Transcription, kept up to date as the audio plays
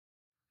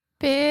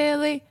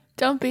Billy,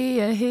 don't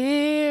be a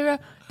hero.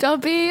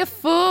 Don't be a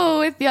fool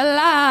with your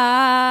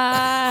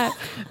life.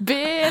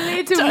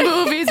 Billy to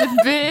movies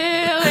with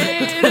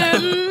Billy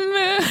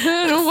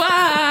to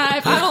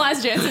wife. I'm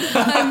Eliza Jansen.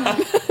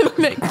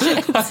 I'm Meg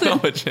Jansen. I'm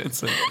Noah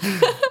Jansen.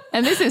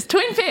 And this is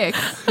Twin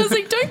Peaks. I was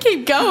like, don't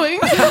keep going.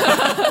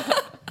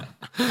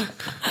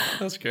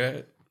 That's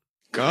great.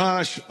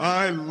 Gosh,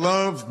 I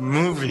love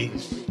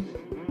movies.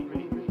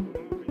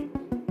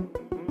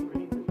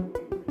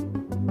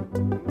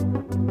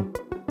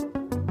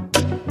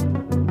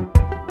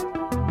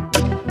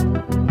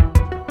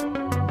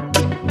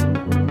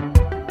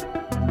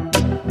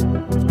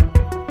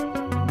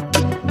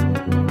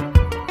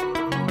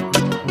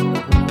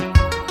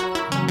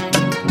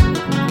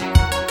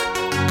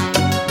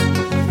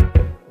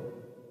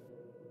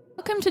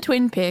 Welcome to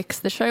Twin Peaks,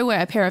 the show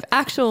where a pair of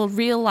actual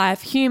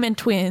real-life human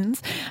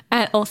twins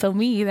and also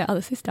me, their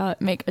other sister,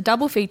 make a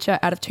double feature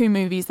out of two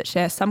movies that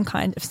share some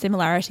kind of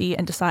similarity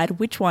and decide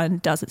which one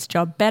does its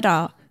job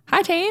better.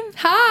 Hi, team.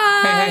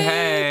 Hi.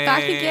 Hey.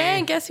 Back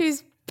again. Guess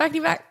who's back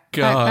Back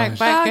Gosh.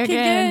 again.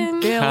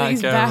 again. Can't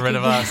Billy's get back rid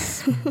of again.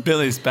 us.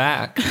 Billy's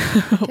back.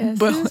 Guess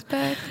who's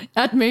back?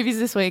 Our movies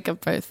this week are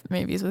both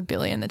movies with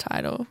Billy in the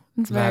title.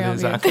 It's very That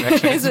is obvious. our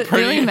connection. Is It's it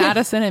pretty. Billy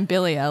Madison and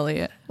Billy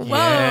Elliot. Whoa.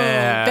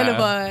 Yeah. Been a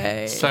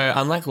boy. So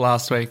unlike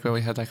last week where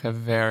we had like a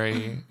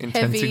very intense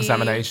Heavy.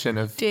 examination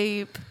of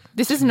Deep.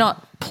 This is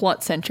not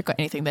plot-centric or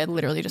anything. They're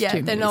literally just Yeah,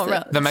 two they're movies. not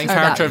that real. the main are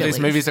about character of these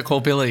Billies. movies are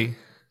called Billy.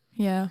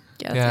 Yeah.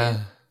 Yeah. Yeah.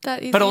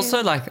 That is But it.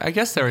 also like I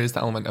guess there is the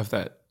element of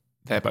that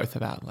they're both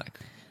about like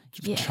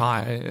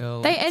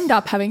child. They end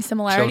up having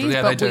similarities, Children,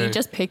 yeah, but they we do.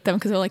 just picked them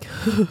because we're like,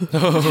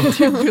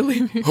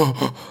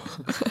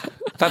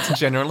 That's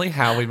generally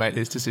how we make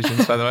these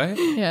decisions, by the way.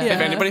 yeah. If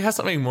anybody has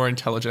something more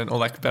intelligent or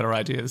like better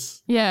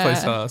ideas, Yeah.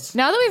 please tell us.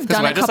 Now that we've 'Cause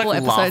done we're a just, couple like,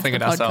 episodes of laughing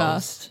the at podcast,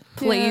 ourselves.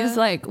 please, Yeah.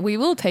 like, we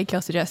will take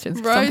your suggestions.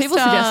 Some Roast people's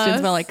us.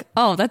 suggestions were like,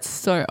 oh, that's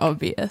so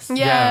obvious.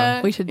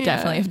 Yeah. We should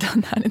definitely have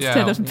done that instead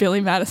Yeah. of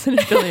Billy Madison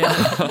and Billy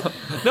Elliot.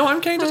 No,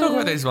 I'm keen to talk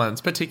about these ones,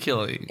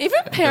 particularly. Even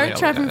Parent Billy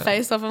Trap and Elliot.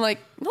 Face Off, I'm like,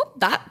 not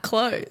that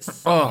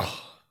close. Oh,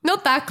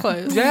 Not that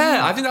close. yeah.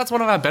 I think that's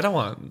one of our better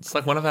ones.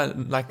 Like one of our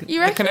like You the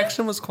reckon?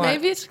 connection was quite.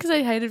 Maybe it's because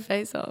I hated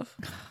Face Off.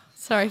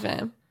 Sorry,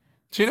 fam.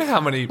 Do you know how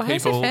many Why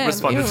is it people fan?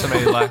 responded Ew. to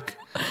me like,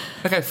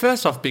 okay,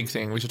 first off, big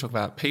thing we should talk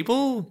about.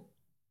 People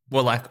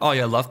were like, oh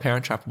yeah, love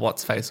Parent Trap.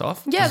 What's Face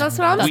Off? Yeah, that's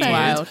what I'm That's saying.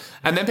 wild.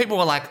 And then people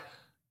were like,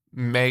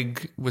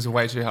 Meg was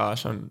way too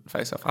harsh on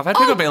Face Off. I've had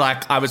people be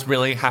like, I was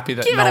really happy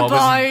that Give it a Noah was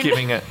bone.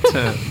 giving it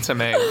to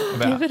Meg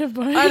about Bit of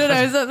both. I don't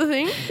know. Is that the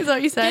thing? Is that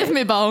what you say? Give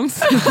me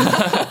bones.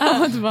 I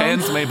want bones.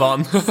 hands me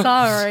bon.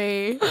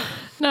 Sorry.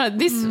 No,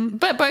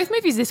 but both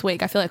movies this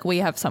week, I feel like we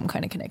have some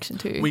kind of connection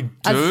to. We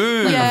As-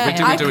 do.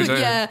 Yeah, we do.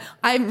 Yeah,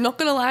 I'm not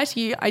gonna lie to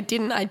you. I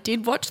didn't. I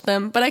did watch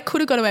them, but I could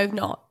have got away with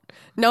not.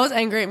 Noah's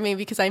angry at me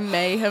because I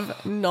may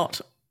have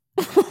not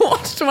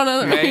watched one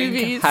of the Meg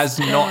movies. has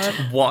not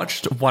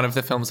watched one of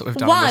the films that we've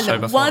done on the show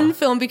before. One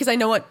film because I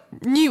know it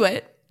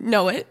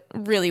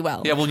really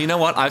well. Yeah, well, you know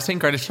what? I've seen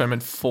Greatest Showman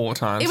 4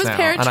 times It was now,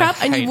 Parent and I Trap,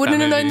 and hate you wouldn't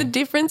that have known movie. the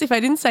difference if I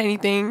didn't say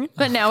anything.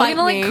 But now Fight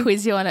we're going to me. like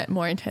quiz you on it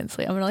more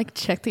intensely. I'm going to like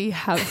check that you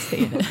have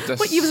seen it. Just-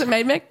 What year was it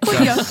made, Meg? What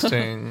year?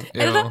 Disgusting.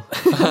 Ew.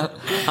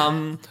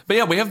 But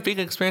yeah, we have big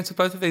experience with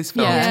both of these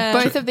films. Yeah.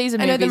 Yeah. Both of these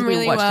are I know movies them we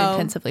really watched well.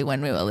 intensively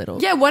when we were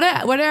little. Yeah, what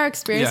are our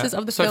experiences Yeah.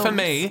 of the So films? for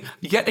me,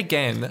 yet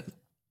again,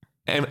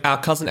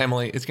 our cousin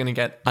Emily is going to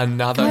get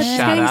another God,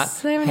 shout out. thanks,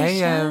 so many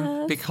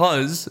shout-outs.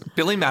 Because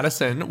Billy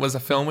Madison was a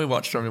film we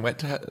watched when we went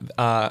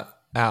to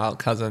our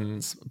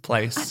cousin's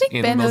place I think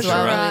in Ben as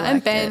well. Mildura. Really and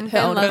liked Ben, it. Her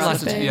Ben older loves brother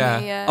this Ben. movie, Yeah.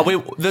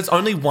 yeah. There's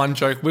only one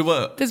joke.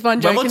 There's one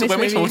joke in this when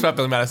we movie. talked about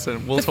Billy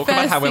Madison, we'll The talk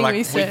about first how we're thing like we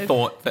we said.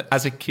 thought that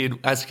as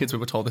kids we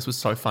were told this was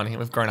so funny, and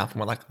we've grown up and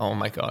we're like, oh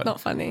my god,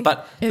 Not funny.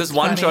 But there's It's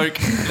one funny. joke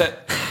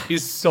that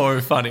is so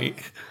funny.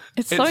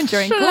 It's so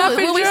enduring. Shut up,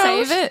 Will we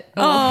Josh. save it?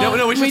 Oh, Yeah,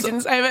 no, we we should-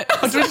 didn't save it.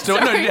 Just do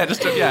it. No, yeah, just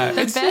do it. Yeah.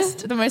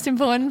 The most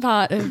important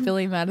part of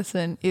Billy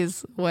Madison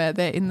is where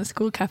they're in the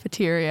school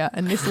cafeteria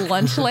and this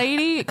lunch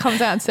lady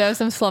comes out and serves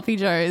some sloppy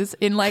joes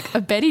in like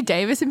a Betty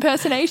Davis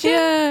impersonation.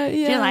 Yeah,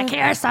 yeah. She's like,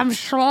 here's some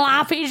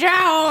sloppy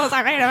joes.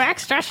 I made them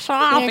extra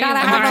sloppy. gotta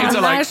And have the kids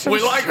are like, nice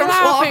we like them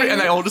sloppy. sloppy,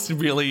 and they all just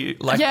really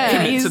like Yeah,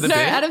 commit to the no,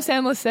 bit. Adam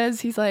Sandler says,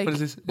 he's like, What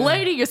is this? Yeah.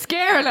 lady, you're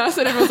scaring us.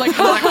 And everyone's like,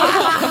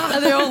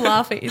 And they're all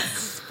laughing.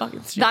 It's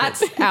fucking stupid.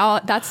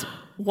 that's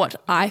what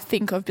I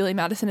think of Billy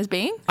Madison as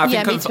being. I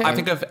Yeah, think me I too.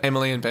 think of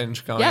Emily and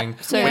Benj going,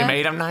 Yep, so- we Yeah.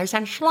 made them nice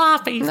and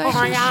sloppy Nice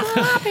for and ya.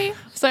 sloppy.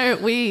 So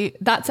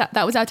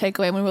that was our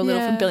takeaway when we were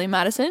little Yeah. from Billy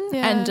Madison,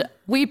 Yeah. and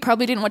we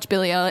probably didn't watch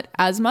Billy Elliot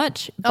as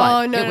much, but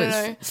Oh no, it was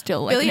no.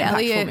 still like Billy an impactful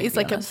Elliot movie is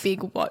like on a us.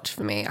 big watch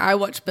for me. I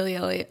watched Billy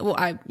Elliot. Well,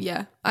 I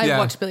Yeah.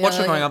 watched Billy Watched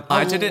it Elliot. growing up. a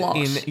I did it lot.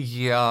 in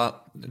year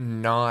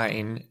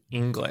 9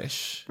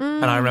 English,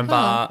 and I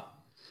remember.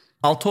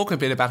 I'll talk a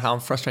bit about how I'm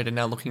frustrated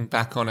now looking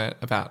back on it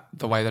about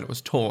the way that it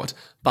was taught,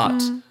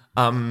 but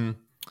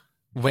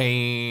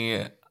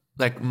we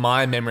like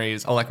my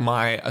memories or like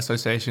my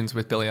associations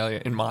with Billy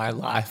Elliot in my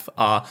life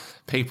are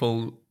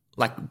people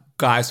like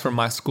guys from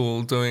my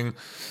school doing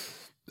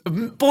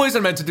boys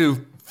are meant to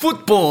do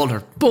football or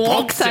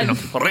Boxing.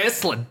 boxing or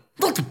wrestling.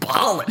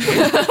 Football.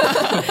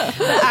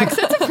 The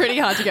accents are pretty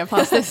hard to get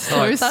past. They're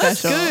so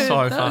special. good.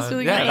 So That was fun.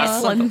 really Yeah, good.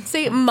 that's like- Excellent.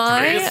 See,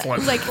 my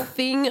Wrestling. like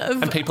thing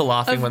of And people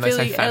laughing of when they say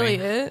Billy Fanny.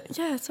 Elliot.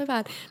 Yeah, it's so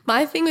bad.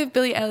 My thing with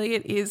Billy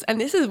Elliot is, and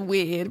this is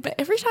weird, but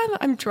every time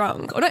I'm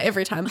drunk, or not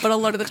every time, but a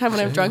lot of the time when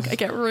I'm drunk, I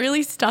get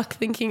really stuck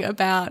thinking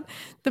about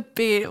the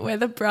bit where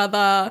the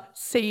brother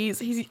sees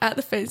he's at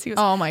the fence. He goes,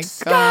 Oh my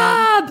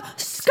Scab,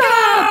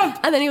 Scab,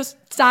 and then he goes,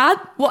 Dad,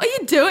 what are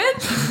you doing,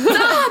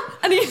 Dad?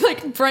 And he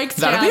like breaks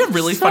That'd down. be a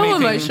really so funny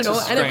thing to emotional,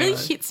 and it really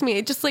scream. hits me.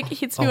 It just like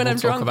hits me Oh, when we'll I'm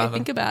talk drunk. about I them.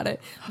 think about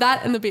it.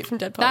 That and the bit from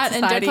Dead Poets That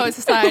and Society. Dead Poets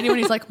Society when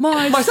he's like,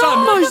 my My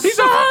son, my he's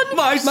son.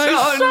 my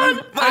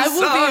son, my I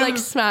will son. be like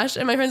smashed,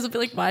 and my friends will be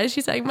like, "Why is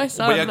she saying my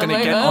son?" We are And I'm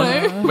going to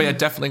like, get "Oh." on. We are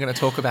definitely going to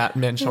talk about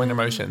men showing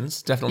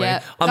emotions. Definitely.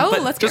 Yeah. Oh,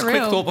 let's just get quick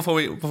real. thought before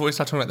we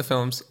start talking about the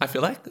films. I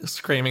feel like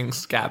screaming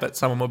 "scab" at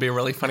someone will be a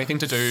really funny thing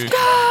to do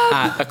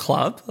at a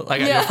club,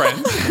 like at Yeah. your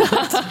friends.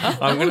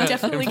 I'm We'll going to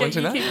definitely get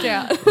you kicked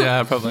out.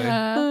 Yeah, probably.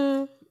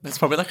 It's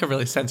probably like a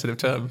really sensitive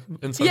term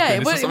in some Yeah,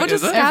 communities. what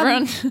Is does it? scab-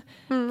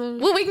 Everyone.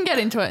 Well, we can get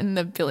into it in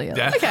the Billy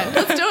Elliot. Yeah. Okay,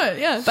 let's do it.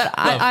 Yeah, But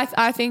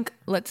I think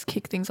let's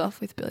kick things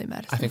off with Billy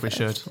Madison. I think we first.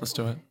 should. Let's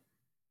do it.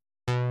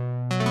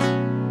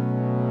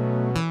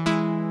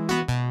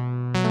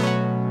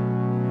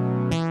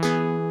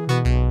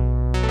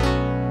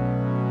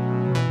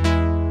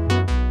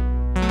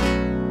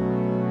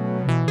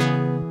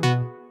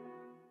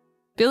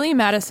 Billy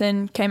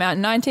Madison came out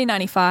in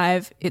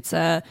 1995. It's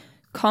a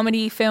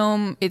comedy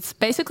film. It's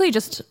basically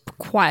just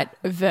quite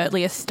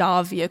overtly a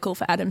star vehicle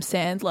for Adam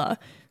Sandler,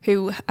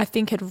 who I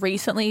think had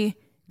recently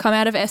come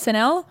out of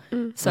SNL.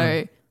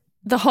 So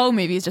the whole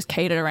movie is just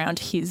catered around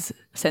his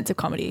sense of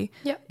comedy.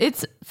 Yep.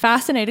 It's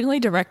fascinatingly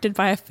directed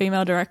by a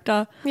female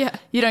director. Yeah.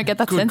 You don't get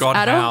that Good sense God,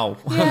 at all.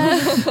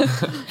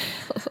 how?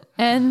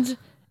 And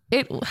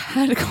it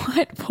had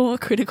quite poor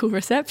critical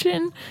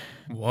reception.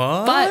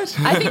 What? But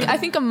I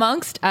think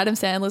amongst Adam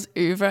Sandler's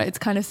oeuvre, it's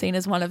kind of seen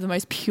as one of the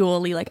most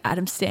purely like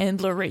Adam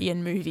Sandlerian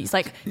movies.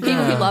 Like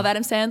people who love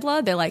Adam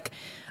Sandler, they're like,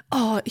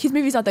 oh, his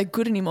movies aren't that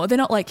good anymore. They're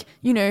not like,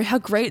 you know, how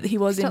great he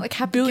was in not like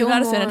Happy Billy Gilmore.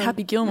 Madison and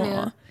Happy Gilmore.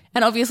 Yeah.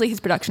 And obviously his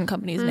production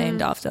company is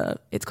named after,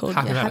 it's called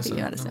Happy Happy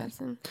Madison.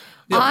 Madison.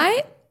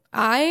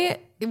 I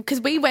because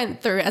we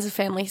went through as a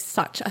family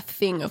such a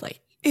thing of like,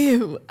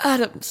 ew,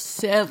 Adam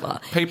Sandler.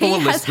 People He will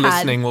has had-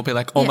 listening will be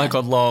like, oh my Yeah.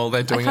 God, lol,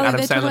 they're doing an can't Adam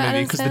believe they're Sandler doing movie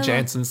Adam because the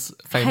Sandler.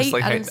 Jansons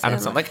famously hate Adam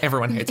Sandler. Like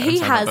everyone hates Adam He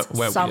Sandler, has but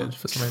we're some weird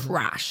for some reason.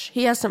 trash.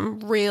 He has some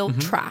real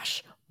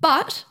trash.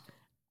 But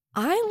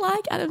I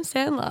like Adam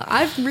Sandler.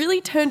 I've really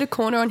turned a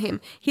corner on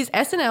him. His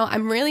SNL,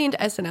 I'm really into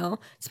SNL,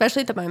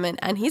 especially at the moment.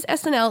 And his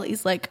SNL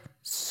is like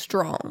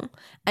strong.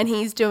 And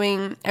he's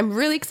doing, I'm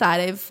really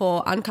excited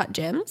for Uncut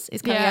Gems.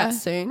 It's coming Yeah. out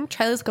soon.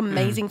 Trailers look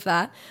amazing for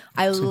that.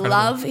 I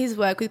love his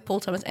work with Paul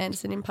Thomas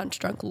Anderson in Punch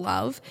Drunk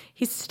Love.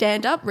 His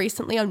stand up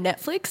recently on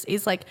Netflix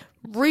is like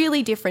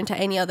really different to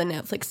any other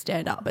Netflix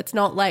stand up. It's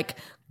not like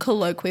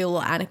colloquial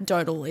or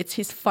anecdotal. It's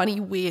his funny,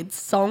 weird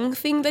song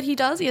thing that he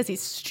does. He has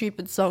these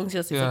stupid songs. He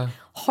does this like,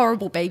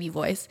 horrible baby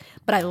voice,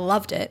 but I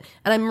loved it.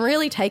 And I'm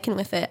really taken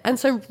with it. And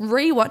so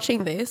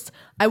rewatching this,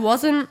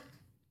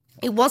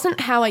 it wasn't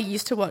how I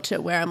used to watch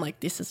it where I'm like,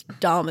 this is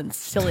dumb and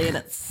silly and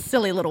it's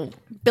silly little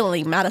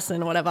Billy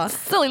Madison or whatever.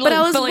 Silly But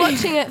I little was Billy.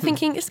 watching it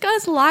thinking, this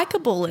guy's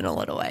likable in a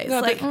lot of ways.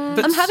 Yeah, like,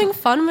 but I'm so- having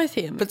fun with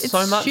him. but It's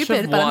so much of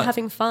stupid, but I'm what-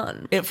 having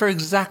fun. For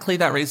exactly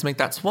that reason, like,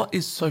 that's what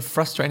is so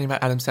frustrating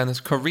about Adam Sandler's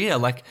career.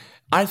 Like,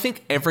 I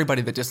think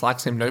everybody that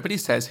dislikes him, nobody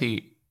says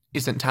he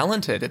isn't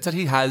talented. It's that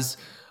he has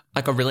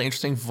like a really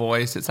interesting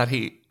voice. It's that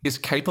he is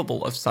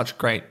capable of such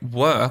great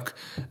work.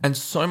 And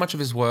so much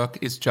of his work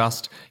is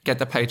just get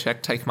the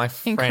paycheck, take my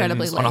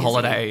Incredibly friends on a lazy.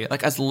 holiday.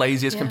 Like as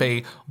lazy as can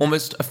be,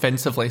 almost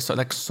offensively. So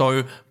like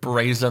so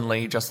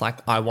brazenly just like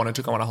I wanted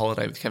to go on a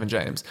holiday with Kevin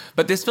James.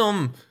 But this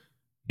film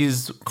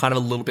is kind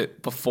of a little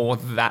bit before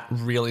that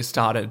really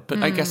started.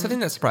 But I guess the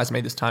thing that surprised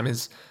me this time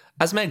is,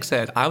 as Meg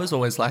said, I was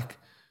always like,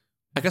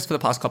 I guess for the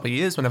past couple of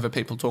years, whenever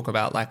people talk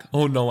about like,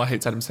 oh no, I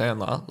hate Adam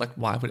Sandler, like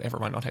why would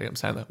everyone not hate Adam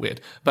Sandler?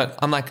 Weird. But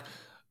I'm like,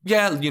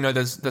 yeah, you know,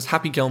 there's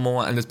Happy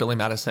Gilmore and there's Billy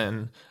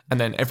Madison,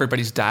 and then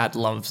everybody's dad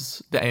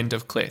loves the end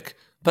of Click.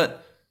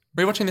 But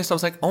rewatching this, I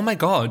was like, oh my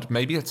God,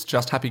 maybe it's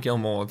just Happy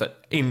Gilmore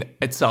that in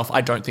itself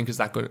I don't think is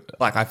that good.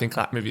 Like I think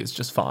that movie is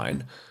just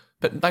fine.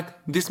 But like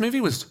this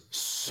movie was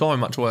so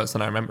much worse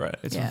than I remember it.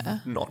 It's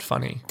not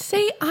funny.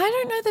 See, I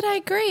don't know that I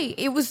agree.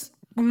 It was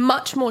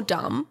much more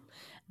dumb.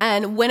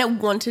 And when it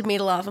wanted me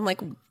to laugh, I'm like,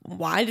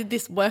 why did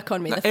this work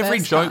on me the Every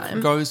first joke time?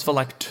 goes for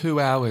like 2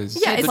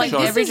 hours. Yeah, it's It's like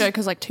like this every is- joke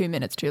is like 2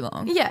 minutes too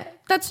long. Yeah,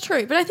 that's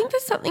true. But I think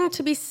there's something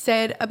to be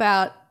said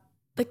about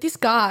like this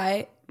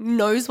guy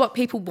knows what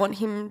people want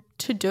him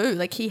to do.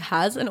 Like he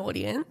has an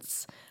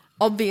audience.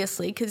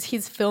 obviously, because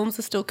his films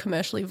are still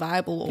commercially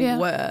viable or Yeah.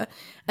 were.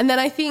 And then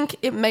I think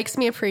it makes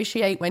me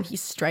appreciate when he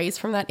strays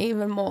from that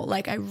even more.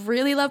 Like, I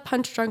really love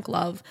Punch Drunk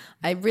Love.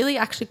 I really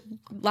actually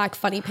like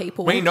Funny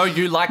People. We know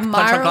you like Punch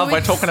Drunk Love. We're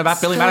Meyerowitz talking about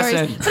Billy stories.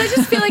 Madison. But I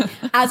just feel like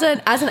as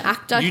an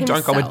actor You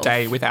himself, don't go a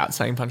day without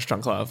saying Punch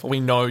Drunk Love. We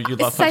know you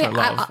love Punch Drunk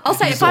Love. I'll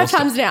say it 5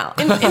 times now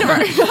in a row.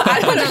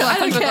 I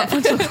don't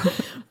care.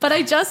 But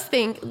I just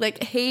think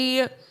like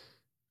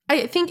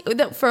I think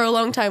that for a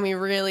long time we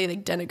really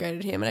like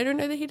denigrated him, and I don't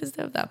know that he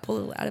deserved that. Poor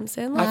little Adam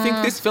Sandler. I think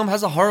this film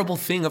has a horrible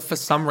thing of, for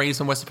some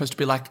reason, we're supposed to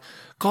be like,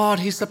 God,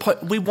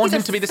 we want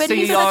him to be the but CEO.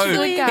 he's such a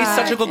good guy. He's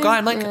such a good guy.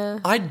 I'm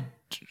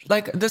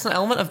like, there's an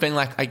element of being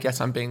like, I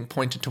guess I'm being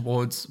pointed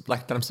towards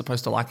like that I'm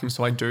supposed to like him,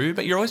 so I do.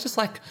 But you're always just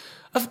like,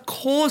 of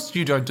course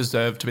you don't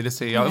deserve to be the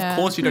CEO. Yeah. Of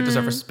course you don't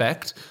deserve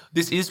respect.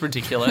 This is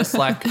ridiculous.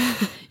 Like,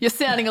 You're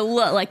sounding a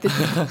lot like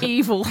the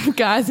evil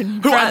guys in I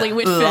Bradley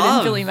Whitford love.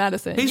 and Billy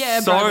Madison. he's yeah,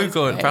 so Bradley's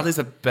good. great. Bradley's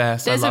the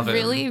best. There's I a love him.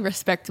 really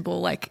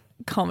respectable like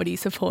comedy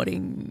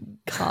supporting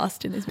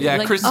cast in this movie. Yeah,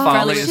 like, Chris Bradley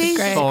Farley Whitford's is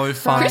great. so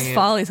funny. Chris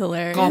Farley's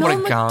hilarious. God, what a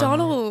Norm gun.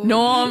 Macdonald.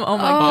 Norm, oh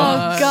my Oh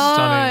god. God,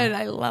 Stunning.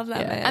 I love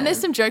that man. And there's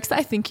some jokes that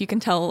I think you can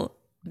tell,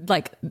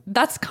 like,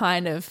 that's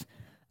kind of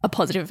a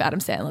positive of Adam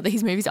Sandler, that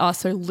his movies are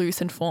so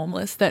loose and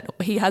formless that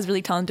he has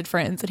really talented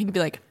friends and he can be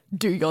like,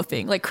 do your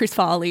thing. Like Chris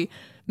Farley,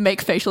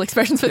 make facial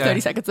expressions for Yeah.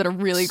 30 seconds that are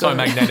really So good.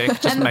 magnetic.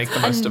 Just make the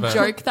most of A it.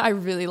 joke that I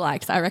really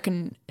liked, I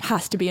reckon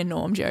has to be a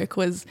Norm joke,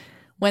 was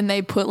when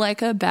they put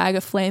like a bag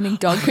of flaming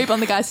dog poop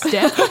on the guy's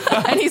step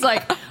and he's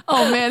like,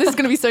 oh man, this is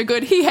going to be so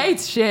good. He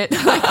hates shit.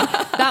 Like,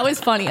 that was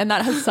funny. And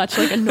that has such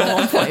like a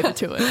Norm flavor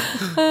to it.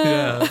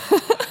 Yeah.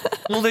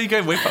 Well, there you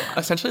go. We've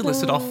essentially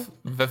listed off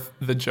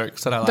the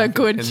jokes that I like. The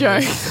good in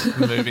jokes. this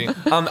movie.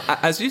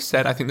 As you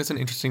said, I think there's an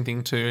interesting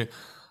thing too.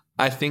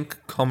 I think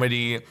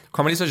comedy's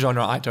a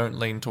genre I don't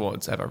lean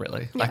towards ever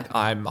really. Like,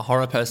 I'm a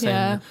horror person.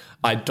 Yeah.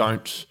 I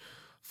don't.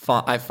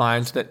 I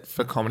find that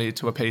for comedy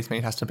to appease me,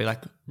 it has to be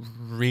like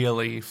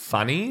really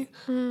funny.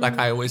 Like,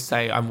 I always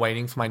say, I'm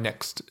waiting for my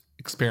next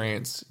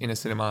experience in a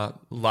cinema,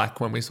 like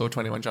when we saw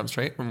 21 Jump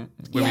Street.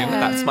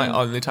 That's my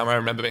only time I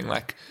remember being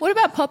like, What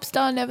about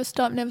Popstar Never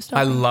Stop, Never Stop?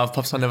 I love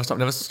Popstar Never Stop,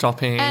 Never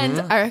Stopping.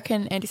 And I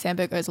reckon Andy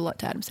Samberg owes a lot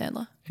to Adam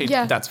Sandler.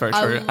 Yeah, That's very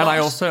a true. And I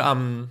lot.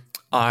 also,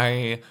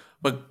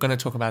 we're going to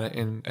talk about it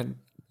in an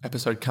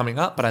episode coming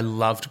up, but I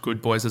loved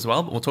Good Boys as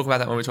well. But we'll talk about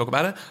that when we talk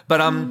about it. But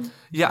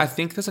yeah, I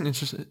think there's an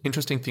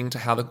interesting thing to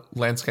how the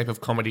landscape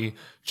of comedy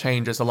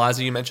changes.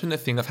 Eliza, you mentioned the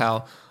thing of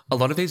how a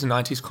lot of these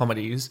 90s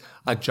comedies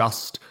are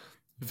just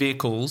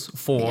vehicles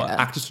for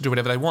actors to do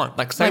whatever they want.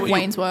 Like, say Like what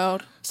Wayne's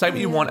World. Say what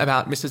you want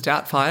about Mrs.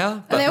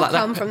 Doubtfire, but they all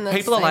come from the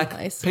people are same like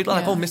place. people are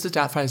like, oh, Mrs.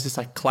 Doubtfire is this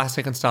like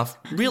classic and stuff.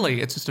 Really,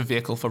 it's just a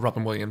vehicle for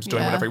Robin Williams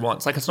doing Yeah. whatever he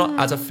wants. Like, it's not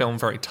as a film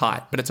very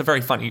tight, but it's a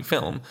very funny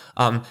film.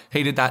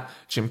 He did that.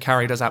 Jim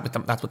Carrey does that with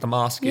that's what The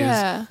Mask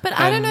Yeah. is. But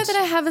I don't And know that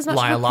I have as much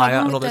Liar, of a Liar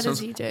problem and all with those that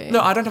as ones. you do.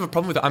 No, I don't have a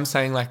problem with it. I'm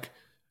saying, like,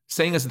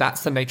 seeing as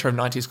that's the nature of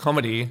 90s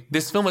comedy,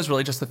 this film is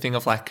really just the thing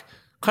of like,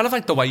 kind of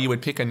like the way you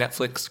would pick a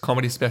Netflix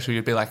comedy special.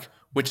 You'd be like,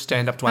 which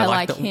stand-up do I I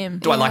like? like him.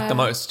 Do I like the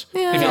most? If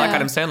you like Yeah.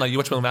 Adam Sandler, you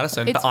watch Will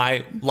Madison, but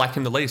I like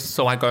him the least,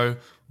 so I go,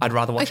 I'd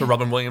rather watch a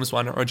Robin Williams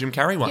one or a Jim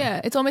Carrey one.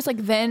 Yeah, it's almost like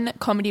then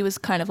comedy was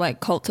kind of like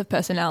cults of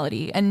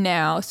personality, and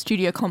now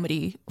studio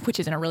comedy, which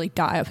is in a really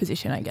dire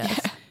position, I guess.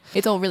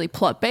 It's all really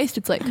plot based.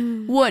 It's like,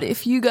 what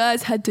if you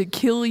guys had to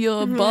kill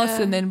your boss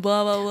and then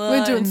blah blah blah?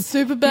 We're doing and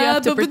super you bad,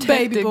 have to but with protect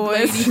baby the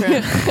boys.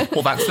 lady from-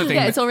 Well, that's the thing.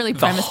 Yeah, it's all really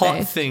the hot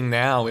premise-based. thing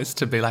now is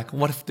to be like,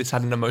 what if this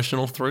had an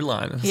emotional through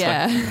line? It's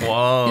Yeah. like,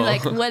 whoa. You're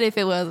like, what if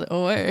it was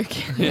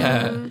work?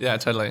 Yeah,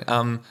 totally.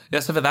 Yeah,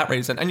 so for that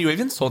reason, and you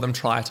even saw them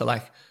try to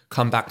like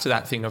come back to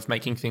that thing of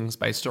making things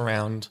based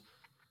around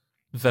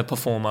the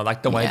performer,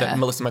 like the way that Yeah.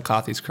 Melissa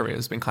McCarthy's career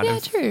has been kind Yeah,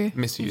 of true.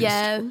 misused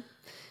Yeah,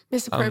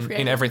 misappropriated.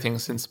 in everything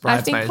since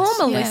I think Bridesmaids.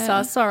 poor Melissa.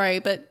 Yeah. Sorry,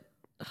 but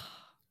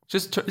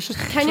It's just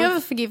can you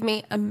ever forgive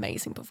me?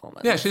 Amazing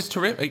performance. Yeah, she's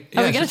terrific.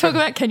 Are we going to talk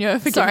about Can You Ever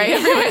Forgive Sorry, Me?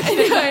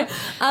 everyone.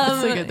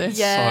 so good though.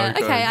 Yeah. So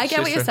good. Okay, I get She's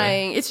what you're terrific.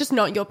 saying. It's just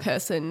not your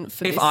person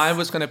for If this. I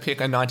was going to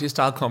pick a 90s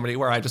style comedy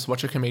where I just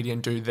watch a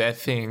comedian do their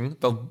thing,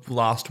 the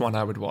last one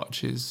I would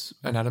watch is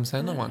an Adam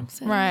Sandler one.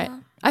 Right.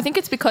 I think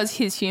it's because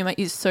his humor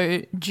is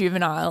so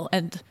juvenile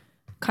and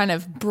kind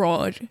of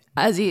broad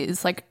as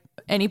is. Like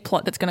any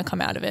plot that's going to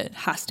come out of it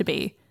has to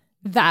be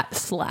that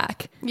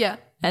slack. yeah.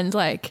 And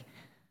like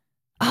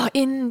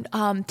in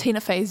Tina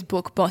Fey's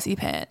book Bossy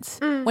Pants,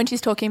 when she's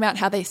talking about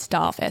how they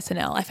staff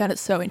SNL, I found it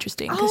so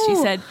interesting because she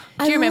Oh, said,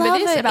 I do you remember love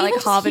this it. about like Even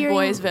just Harvard hearing-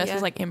 boys versus yeah.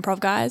 like improv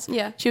guys?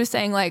 Yeah. She was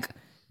saying like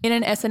in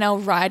an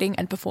SNL writing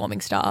and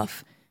performing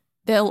staff,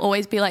 there'll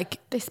always be like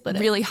They split it.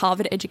 really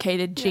Harvard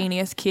educated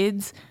genius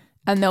kids,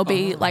 and there'll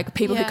be like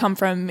people who Yeah. come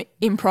from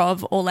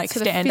improv or like So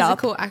the stand up,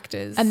 physical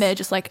actors. and they're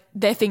just like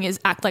their thing is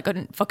act like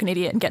a fucking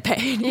idiot and get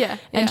paid. Yeah,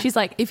 And yeah. she's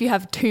like, if you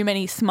have too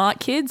many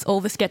smart kids,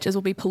 all the sketches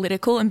will be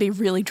political and be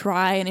really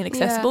dry and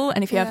inaccessible. Yeah,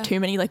 And if you yeah. have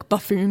too many like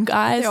buffoon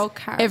guys, They're all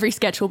character- every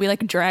sketch will be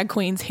like drag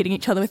queens hitting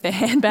each other with their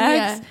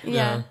handbags.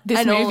 yeah. This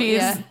And all- movie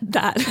yeah. is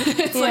that.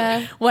 It's Yeah.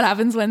 like what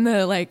happens when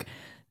the like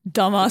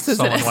dumbasses at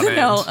So on one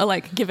SNL end. are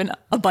like given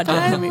a budget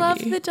I for the love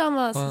movie. the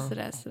dumbasses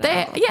at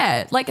SNL.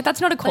 Yeah, like that's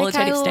not a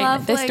qualitative love,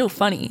 statement. They're still like-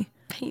 funny.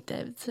 Pete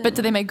Davidson. But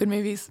do they make good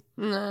movies?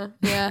 No,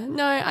 yeah,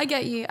 no, I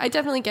get you. I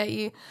definitely get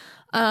you.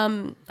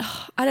 I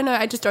don't know.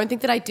 I just don't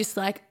think that I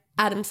dislike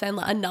Adam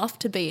Sandler enough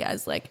to be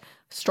as like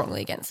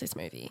strongly against this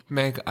movie.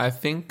 Meg, I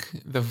think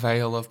the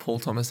veil of Paul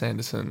Thomas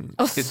Anderson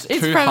is it's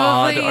too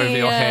hard probably, over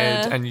your yeah.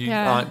 head, and you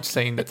Yeah. aren't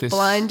seeing that this.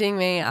 Blinding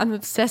me. I'm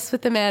obsessed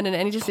with the man, and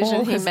any decision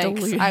Paul he has makes,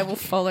 delusions. I will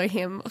follow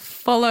him.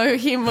 Follow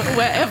him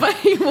wherever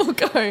he will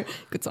go.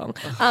 Good song.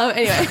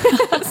 Anyway,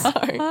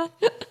 so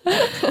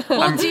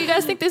Well, do you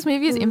guys think this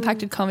movie has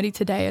impacted comedy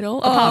today at all?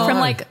 Apart from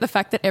like the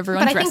fact that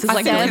everyone but I think dresses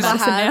like Billy Sandler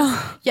Madison has.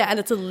 now. Yeah, and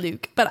it's a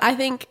Luke, but I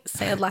think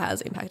Sandler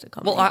has impacted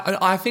comedy. Well,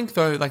 I think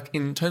though, like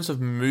in terms of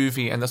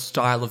movie and the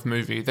style of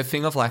movie, the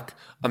thing of like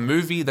a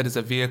movie that is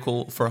a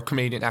vehicle for a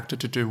comedian actor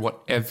to do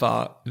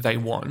whatever they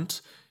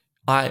want,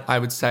 I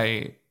would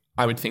say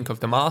I would think of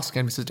The Mask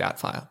and Mrs.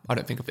 Doubtfire. I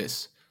don't think of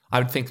this. I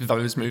would think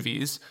those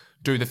movies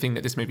do the thing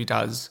that this movie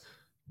does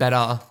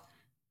better.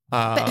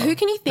 But who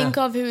can you think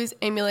of who is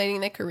emulating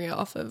their career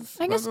off of?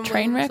 I guess Robin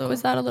Trainwreck Williams or-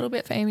 was that a little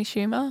bit for Amy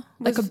Schumer,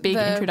 like a Was big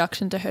the-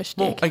 introduction to her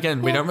Well, shtick.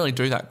 again, we don't really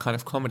do that kind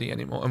of comedy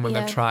anymore, and when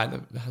Yeah. they've tried,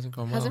 it hasn't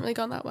gone well. hasn't really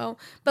gone that well.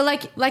 But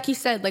like you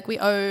said, like we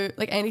owe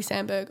like Andy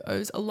Samberg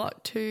owes a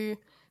lot to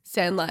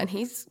Sandler, and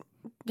he's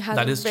has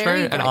That a is very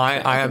true, and great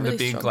I career, am a the really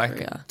big strong like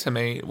career. to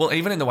me. Well,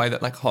 even in the way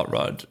that like Hot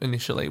Rod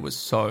initially was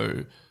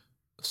so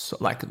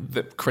like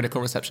the critical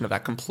reception of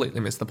that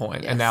completely missed the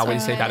point, and now we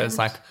see that as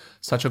like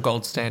such a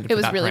gold standard. It for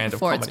was that really brand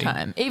before of its comedy.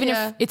 time, even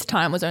Yeah. if its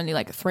time was only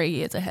like 3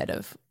 years ahead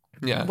of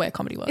Yeah. where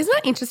comedy was. Isn't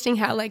that interesting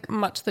how like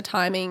much the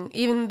timing,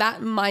 even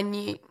that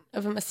minute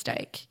of a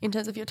mistake in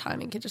terms of your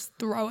timing, can just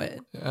throw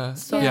it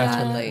so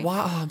badly.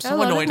 Wow, I'm There are so a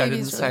lot of annoyed I didn't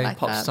movies really say like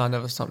Pop that. Star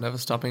Never Stop, Never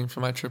Stopping for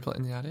my triplet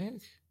in the attic.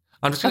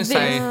 I'm just going to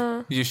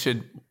say you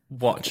should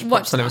watch Pop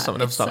Watch Star Never that. Stop,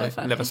 Never It's so Stopping,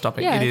 funny. Never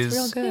Stopping. Yeah, It it's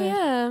real is. good.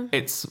 Yeah.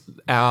 It's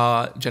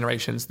our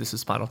generation's This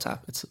Is Spinal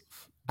Tap. It's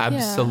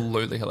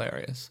absolutely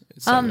hilarious.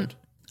 It's so good.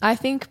 I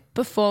think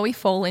before we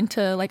fall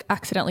into like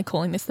accidentally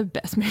calling this the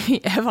best movie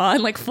ever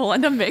and like fall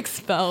under mixed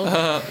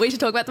spell, we should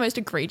talk about the most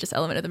egregious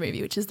element of the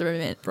movie, which is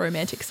the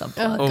romantic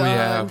subplot. Oh,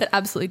 yeah. That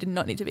absolutely did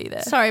not need to be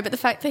there. Sorry, but the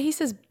fact that he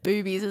says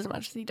boobies as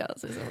much as he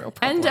does is a real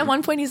problem. And at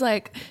one point he's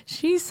like,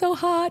 she's so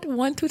hot,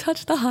 want to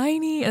touch the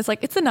hiney. And it's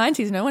like, it's the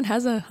 90s. No one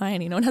has a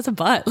hiney. No one has a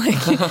butt. Like,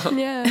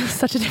 yeah, it's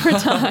such a different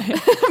time.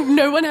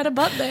 no one had a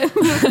butt then.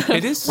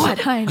 It is. What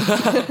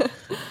hiney?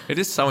 It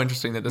is so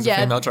interesting that there's Yeah.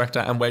 a female director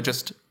and we're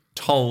just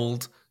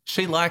told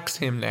she likes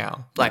him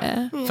now. Like,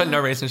 for no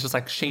reason. It's just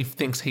like she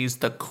thinks he's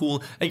the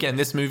cool. Again,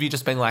 this movie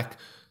just being like,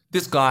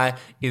 this guy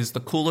is the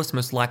coolest,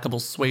 most likable,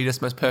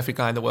 sweetest, most perfect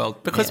guy in the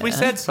world because we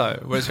said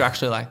so. Whereas you're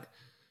actually like,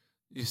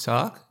 you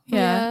suck.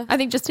 Yeah. I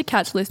think just to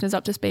catch listeners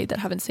up to speed that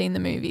haven't seen the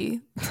movie,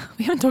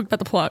 we haven't talked about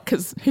the plot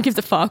because who gives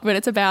a fuck, but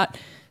it's about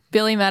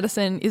Billy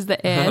Madison is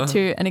the heir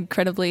to an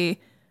incredibly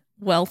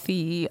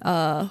wealthy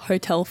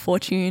hotel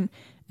fortune.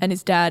 And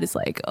his dad is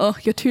like, oh,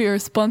 you're too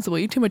irresponsible.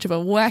 You're too much of a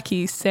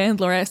wacky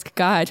Sandler-esque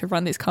guy to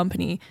run this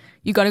company.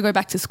 You got to go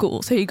back to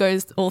school. So he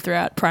goes all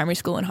throughout primary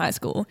school and high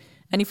school.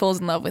 And he falls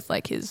in love with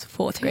like his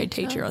fourth grade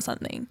teacher or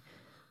something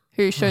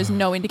who shows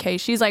no indication.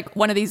 She's like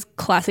one of these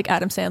classic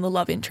Adam Sandler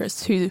love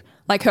interests who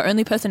like her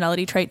only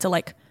personality traits are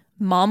like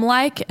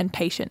mom-like and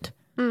patient.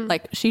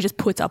 Like she just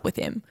puts up with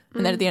him.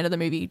 And then at the end of the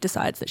movie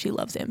decides that she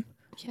loves him.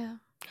 yeah.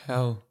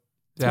 Hell.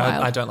 Yeah,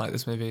 wild. I don't like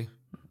this movie.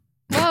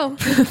 Well,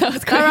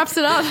 that wraps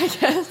it up, I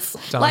guess.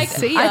 Done. Like,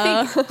 See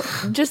I ya.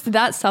 think just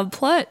that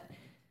subplot.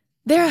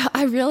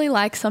 I really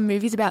like some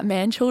movies about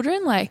man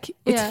children. Like,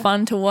 it's Yeah.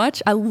 fun to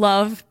watch. I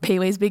love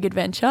Pee-wee's Big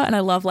Adventure, and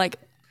I love like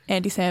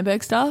Andy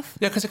Samberg stuff.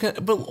 Yeah, because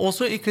but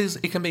also because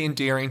it can be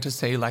endearing to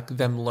see like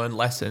them learn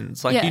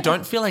lessons. Like Yeah. you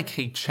don't feel like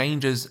he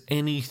changes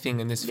anything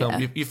in this film.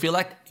 Yeah. You feel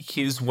like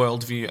his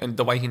worldview and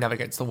the way he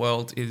navigates the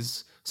world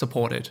is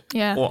supported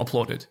Yeah. or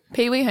applauded.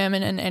 Pee-wee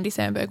Herman and Andy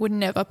Samberg would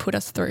never put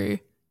us through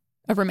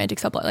a romantic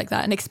subplot like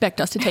that and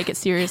expect us to take it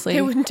seriously.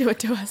 They wouldn't do it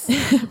to us.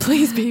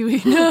 Please,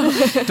 Pee-wee, no.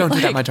 Don't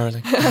do that, my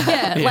darling.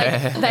 Yeah,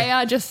 like they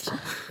are just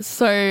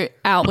so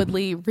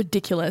outwardly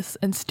ridiculous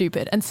and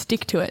stupid and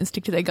stick to it and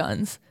stick to their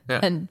guns. Yeah.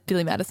 And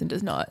Billy Madison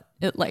does not.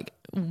 It like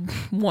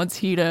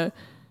wants you to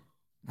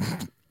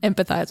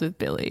empathize with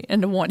Billy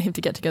and to want him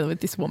to get together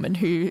with this woman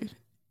who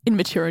in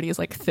maturity is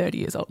like 30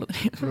 years older than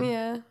him.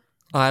 Yeah.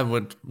 I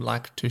would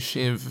like to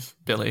shiv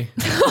Billy.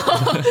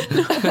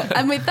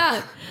 And with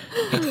that,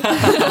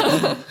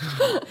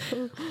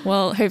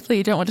 Well, hopefully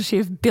you don't want to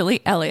shiv Billy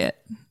Elliot,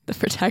 the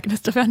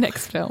protagonist of our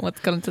next film. Let's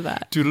get into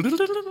that.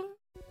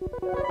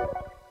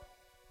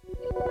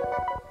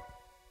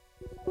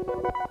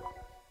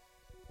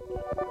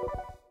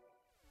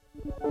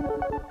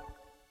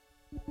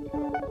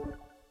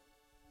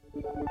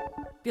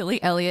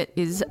 Billy Elliot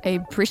is a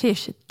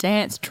British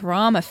dance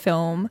drama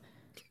film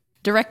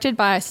directed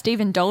by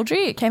Stephen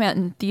Daldry. It came out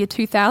in the year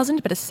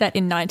 2000, but is set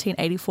in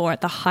 1984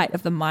 at the height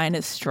of the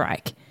miners'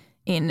 strike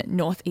in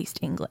northeast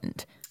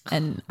England.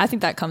 And I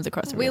think that comes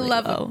across really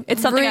love well. it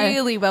It's something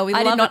really well. We I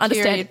did love not a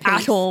understand period at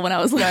piece. all when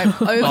I was little.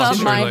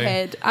 Over my truly.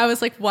 head. I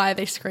was like, why are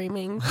they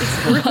screaming?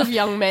 This group of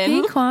young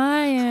men. Be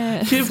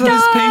quiet. Give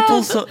those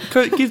people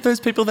give those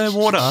people their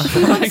water.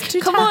 Like,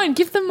 Come on,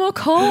 give them more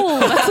coal.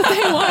 That's what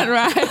they want,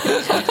 right?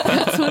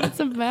 That's what it's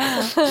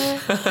about.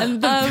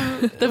 And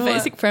the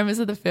basic premise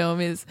of the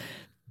film is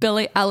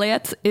Billy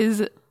Elliot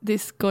is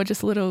this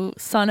gorgeous little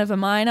son of a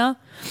miner.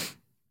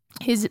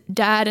 His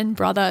dad and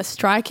brother are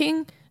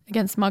striking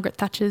against Margaret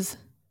Thatcher's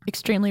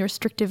extremely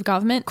restrictive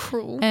government.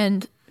 Cruel.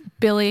 And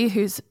Billy,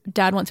 whose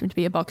dad wants him to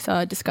be a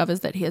boxer,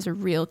 discovers that he has a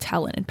real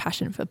talent and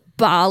passion for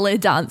ballet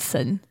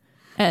dancing.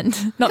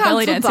 And not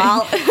belly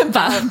dancing,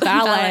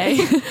 ballet.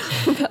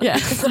 Yeah.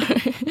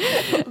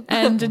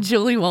 And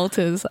Julie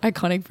Walters,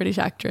 iconic British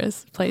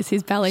actress, plays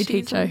his ballet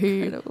teacher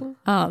incredible.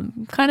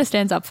 who kind of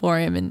stands up for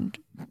him and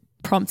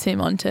prompts him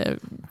onto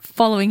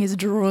following his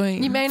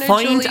drawing. You may know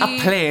find Julie. a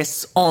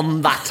place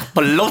on that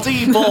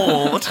bloody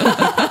board.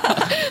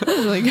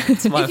 Really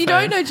good. My If you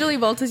don't fave. know Julie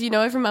Walters, you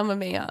know her from Mamma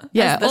Mia.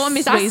 Yeah, as the or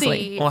Miss sassy-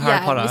 Weasley. Or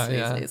Harry Potter, Miss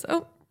yeah. Weasley's.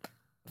 Oh,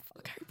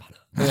 fuck Harry Potter.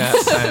 Yeah,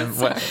 same.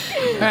 All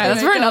right,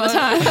 that's for another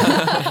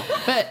time.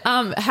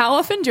 But how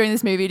often during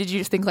this movie did you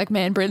just think like,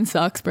 man, Britain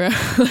sucks, bro?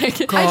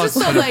 Like, I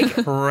just felt like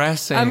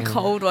Depressing. I'm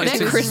cold watching It's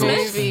this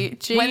Christmas movie.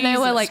 when they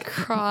were Jesus like,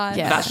 Christ.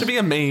 yeah. That should be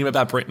a meme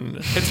about Britain.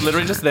 It's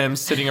literally just them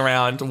sitting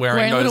around wearing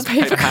Wearing those little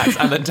paper paper hats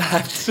and the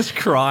dad's just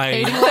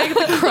crying. eating like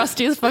the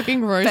crustiest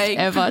fucking roast Baked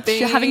ever.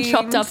 Having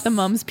chopped up beans. the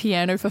mum's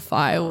piano for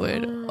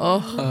firewood.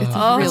 It's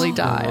really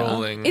dire.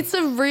 Rolling. It's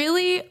a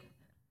really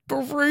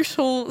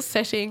brutal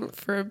setting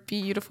for a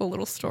beautiful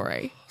little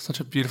story. Such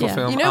a beautiful Yeah.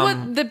 film. You know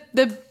what?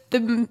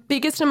 The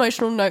biggest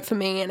emotional note for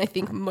me, and I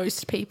think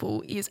most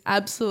people, is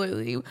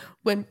absolutely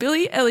when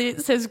Billy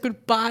Elliot says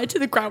goodbye to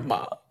the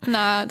grandma.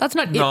 Nah, that's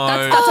not No.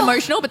 it. That's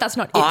emotional, but that's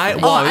not it. I for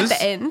me. was- Oh, at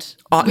the end.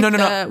 No, with no, no.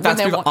 when That's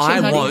they're because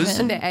watching I it was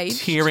and they're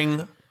aged.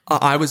 tearing.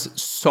 I was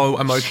so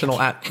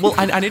emotional at. Well,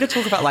 I need to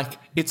talk about like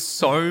it's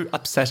so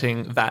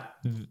upsetting that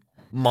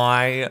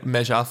my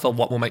measure for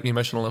what will make me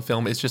emotional in a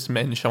film is just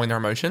men showing their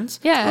emotions.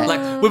 Yeah.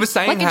 like we were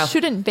saying Like how it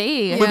shouldn't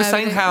be. we were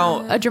saying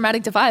how a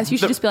dramatic device. You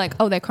should The- just be like,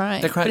 oh, they're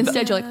crying. They're crying. But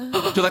instead, you're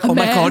like, you're like, oh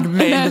my man, god, a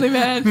men, manly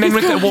man. men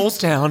with their walls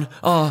down.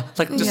 Oh,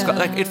 like just Yeah.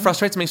 like it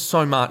frustrates me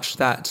so much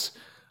that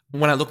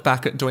when I look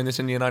back at doing this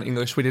in Year 9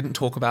 English, we didn't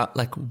talk about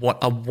like what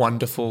a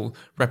wonderful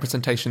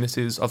representation this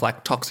is of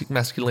like toxic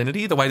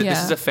masculinity. The way that this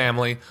Yeah. is a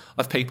family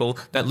of people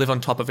that live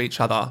on top of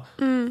each other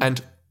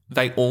and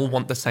they all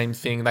want the same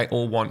thing. They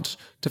all want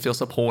to feel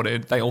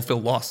supported. They all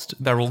feel lost.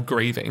 They're all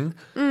grieving.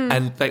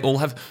 And they all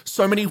have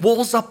so many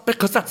walls up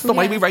because that's the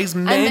way we raise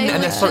men they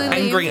and they're so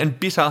literally angry and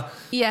bitter.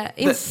 Yeah,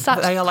 in that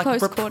such they are like close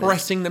quarters.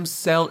 repressing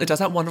themselves. It does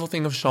that wonderful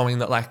thing of showing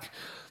that like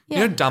you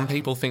Yeah. know dumb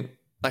people think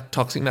like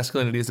toxic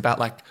masculinity is about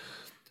like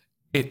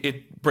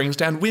it brings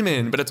down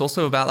women, but it's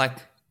also about like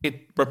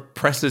it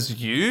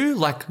represses you.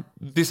 Like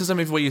this is a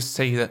movie where you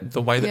see that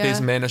the way that these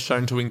Yeah. men are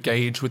shown to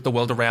engage with the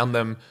world around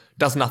them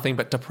does nothing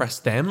but depress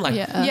them. Like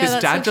Yeah. Yeah, his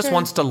that's dad so just true.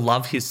 wants to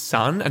love his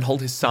son and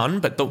hold his son,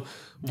 but the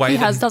way he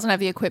that doesn't have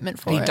the equipment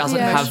for he it. doesn't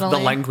Yeah. have the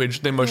emotionally.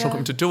 language, the emotional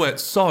equipment to do it.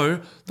 So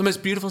the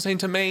most beautiful scene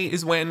to me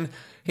is when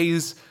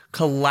he's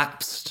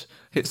collapsed.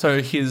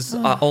 So his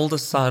older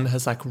son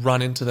has like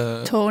run into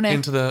the Torn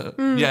it.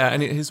 yeah,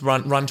 and he's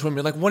run to him.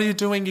 You're like, what are you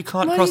doing? You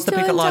can't What are cross you the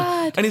picket doing, line.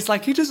 Dad? And he's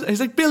like, he's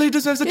like, Billy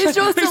deserves a chance.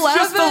 just He's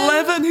just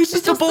 11. He's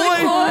just a boy.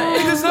 boy.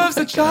 He deserves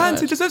a chance.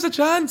 He deserves a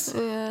chance.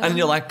 And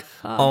you're like,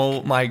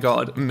 oh my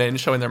god, men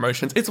showing their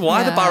emotions. It's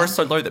why the Yeah. bar is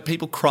so low that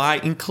people cry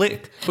in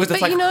click because it's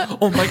But like, you know-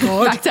 oh my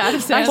god, Back to Adam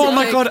Sandler. Oh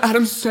my Like- god,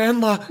 Adam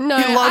Sandler. No,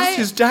 he loves I-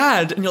 his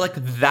dad, and you're like,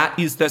 that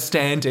is the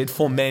standard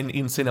for men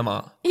in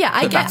cinema. Yeah,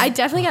 I But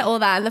definitely get all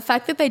that. And the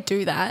fact that they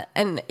do that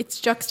and it's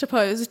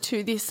juxtaposed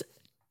to this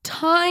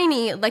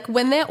tiny, like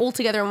when they're all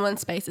together in one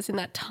space, it's in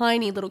that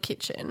tiny little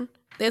kitchen.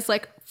 There's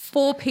like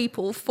 4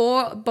 people,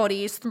 4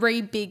 bodies,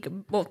 3 big,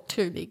 well,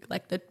 2 big,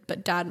 like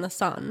but dad and the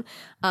son,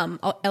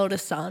 or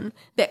eldest son.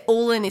 They're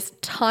all in this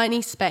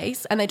tiny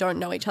space and they don't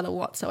know each other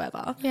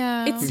whatsoever.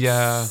 Yeah. It's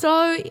Yeah.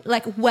 so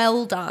like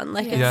well done.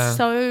 Like Yeah. it's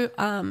so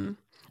and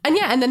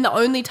then the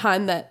only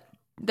time that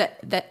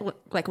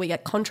like we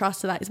get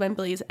contrast to that is when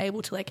Billy is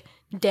able to like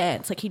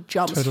dance, like he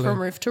jumps Totally. from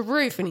roof to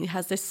roof and he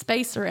has this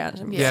space around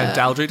him. Yeah, So-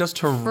 Daldry does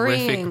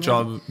terrific freeing.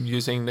 job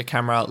using the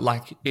camera.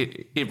 Like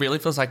it really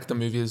feels like the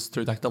movie is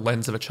through like the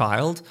lens of a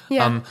child.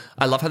 Yeah.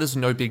 I love how there's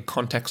no big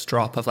context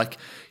drop of like,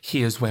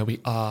 here's where we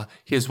are,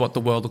 here's what the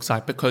world looks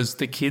like, because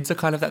the kids are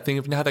kind of that thing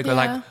of, you know how they go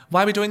Yeah. like,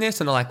 why are we doing this?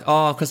 And they're like,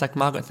 oh, because like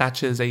Margaret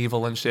Thatcher's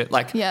evil and shit.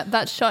 Like, Yeah,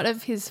 that shot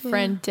of his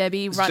friend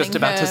Debbie running just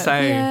about her to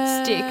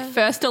say stick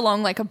first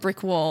along like a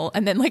brick wall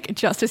and then like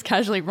just as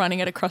casually running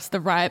it across the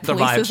riot the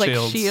riot police's like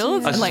shields.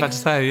 shields. I was and, just like about to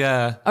say,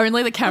 yeah.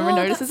 only the camera Oh,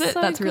 notices that's it.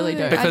 so That's really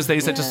good. dope. Because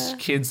these are just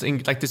kids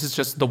in, like this is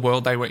just the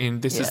world they were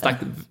in. This is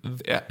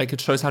Yeah. like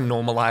it shows how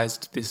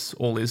normalized this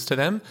all is to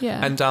them.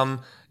 Yeah. And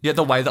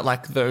the way that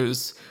like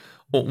those,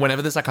 or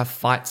whenever there's like a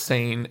fight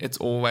scene, it's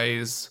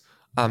always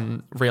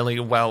really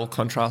well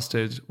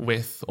contrasted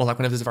with, or like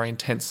whenever there's a very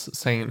intense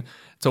scene,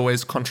 it's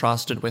always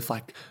contrasted with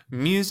like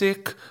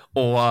music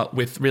or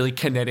with really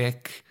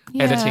kinetic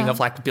editing of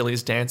like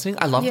Billy's dancing.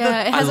 I love it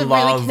has a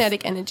really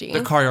kinetic energy.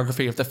 The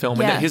choreography of the film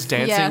and that his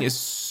dancing is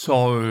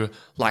so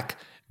like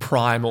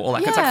primal, or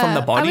like it's like from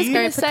the body. I was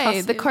going to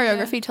say the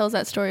choreography tells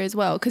that story as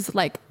well, because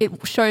like it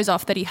shows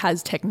off that he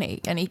has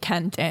technique and he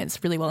can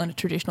dance really well in a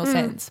traditional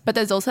sense. But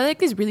there's also like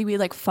these really weird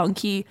like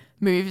funky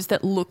moves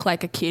that look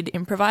like a kid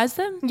improvised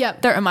them.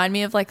 Yep. That remind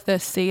me of like the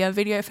Sia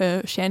video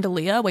for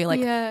Chandelier, where you're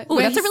like, oh,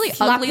 where that's a he's really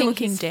slapping ugly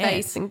looking his dance.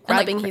 face and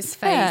grabbing like, his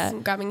face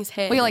and grabbing his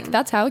hair. Where you're like,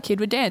 that's how a kid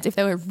would dance if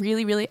they were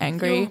really, really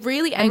angry.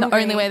 Really And the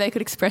angry. only way they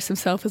could express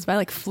themselves was by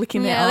like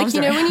flicking their arms like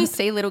you know when around. you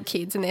see little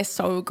kids and they're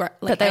so That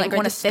they, like, angry,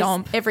 wanna just there's-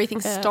 stomp.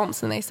 everything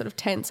stomps and they sort of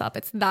tense up.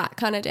 It's that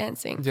kind of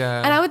dancing.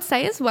 Yeah. And I would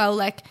say as well,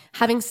 like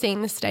having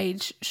seen the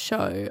stage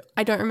show,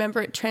 I don't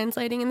remember it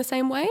translating in the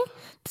same way.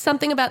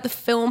 Something about the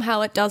film,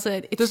 how it does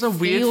it. There's a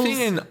weird feels thing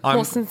in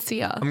more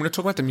sincere. I'm going to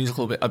talk about the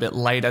musical a bit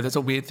later. There's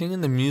a weird thing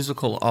in the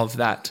musical of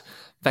that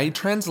they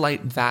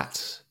translate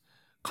that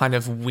kind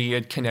of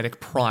weird kinetic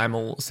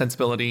primal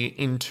sensibility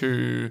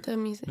into The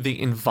music.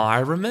 the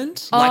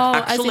environment. Oh,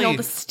 like as in actually, all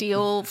the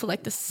steel for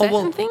like the set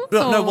and things?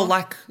 no, or- well,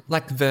 like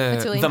It's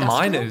the really the industrial?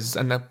 miners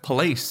and the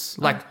police.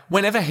 Like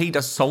whenever he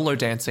does solo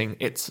dancing,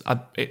 it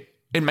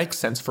makes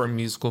sense for a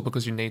musical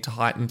because you need to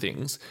heighten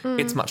things.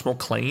 It's much more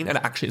clean and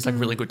it actually is like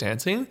really good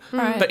dancing.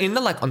 Right. But in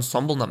the like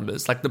ensemble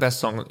numbers, like the best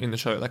song in the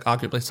show, like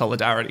arguably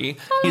Solidarity,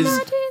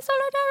 is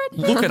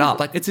look it up.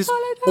 Like it's this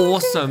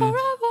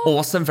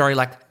awesome, very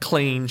like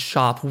clean,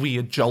 sharp,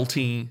 weird,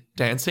 jolty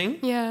dancing.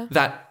 Yeah.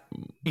 That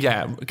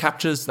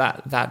captures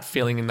that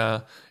feeling in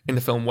the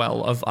film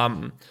well of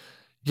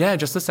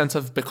just a sense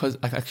of, because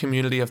like a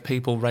community of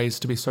people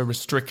raised to be so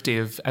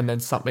restrictive, and then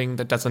something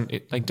that doesn't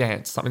like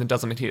dance, something that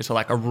doesn't adhere to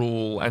like a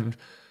rule and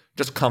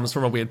just comes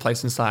from a weird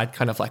place inside,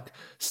 kind of like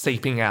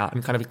seeping out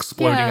and kind of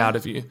exploding out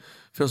of you,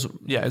 feels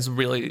is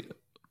really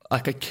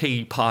like a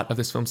key part of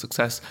this film's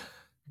success.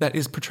 That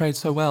is portrayed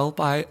so well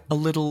by a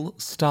little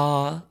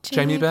star,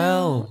 Jamie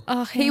Bell.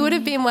 Oh, he would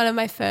have been one of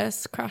my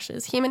first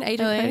crushes. Him and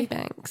Adrian Really?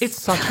 Cody Banks.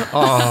 It's such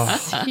a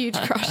huge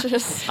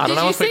crushes. I don't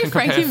know you if we see can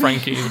compare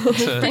Frankie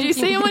Did to. you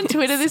see him on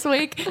Twitter this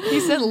week? He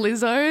sent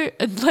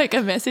Lizzo like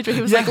a message where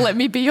he was like, "Let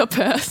me be your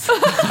purse." He's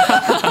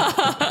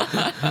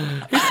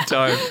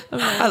dope.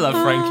 I love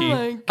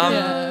Frankie.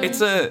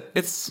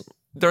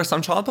 There are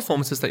some child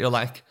performances that you're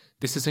like,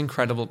 this is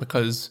incredible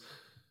because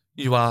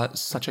you are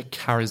such a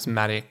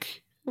charismatic,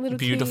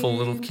 beautiful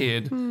little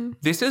kid.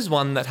 This is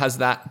one that has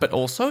that, but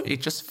also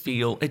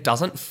it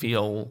doesn't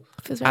feel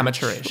Feels very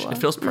amateurish. mature. It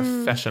feels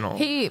professional.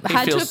 He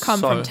had to feels have come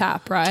from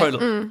tap, right?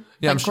 Totally.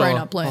 Yeah, I'm Like, sure. grown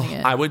up learning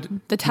it. I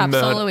would. The tap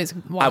solo is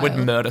I would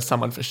wild. murder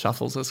someone for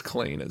shuffles as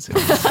clean as him.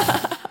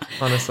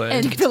 Honestly,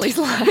 And Billy's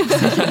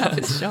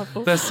like,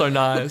 shuffle. they're so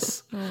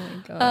nice.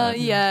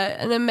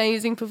 An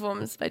amazing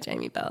performance by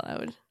Jamie Bell.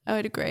 I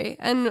would agree.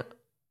 And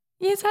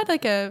he's had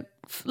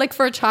like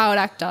for a child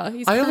actor.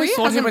 His I always career thought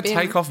he hasn't would been-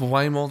 take off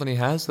way more than he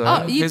has, though.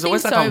 Oh, you'd He's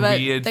always think like so, a but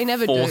weird they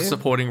never fourth do.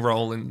 supporting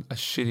role in a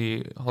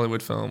shitty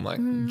Hollywood film like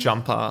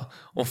Jumper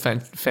or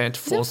Fant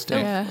Four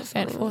Stick. Yeah,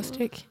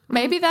 fantastic.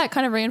 Maybe that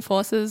kind of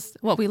reinforces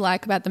what we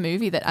like about the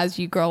movie, that as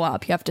you grow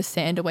up, you have to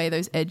sand away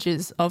those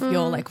edges of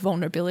your like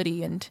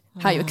vulnerability and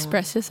how you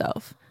express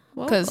yourself.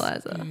 Because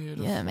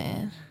yeah,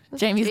 man,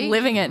 Jamie's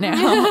living it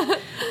now.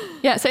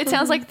 Yeah, so it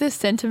sounds like the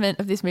sentiment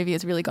of this movie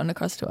has really gotten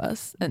across to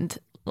us and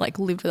like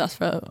lived with us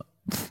for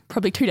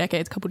probably couple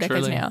decades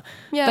Truly. now.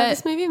 Yeah, But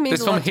this movie means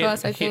This a film lot to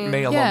us, I hit think.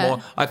 me a Yeah. lot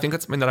more. I think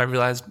it's something that I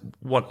realized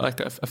what like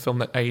a film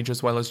that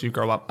ages well as you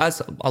grow up,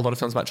 as a lot of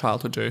films about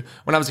childhood do.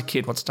 When I was a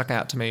kid, what stuck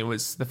out to me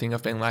was the thing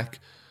of being like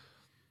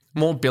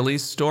more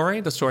Billy's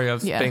story, the story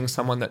of Yeah. being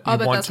someone that you Oh,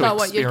 but want that's to not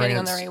what you're getting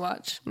on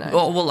experience. the rewatch. No.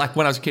 Well, like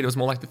when I was a kid, it was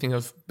more like the thing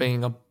of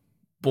being a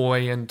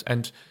boy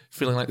and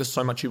feeling like there's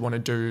so much you want to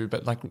do,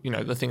 but like, you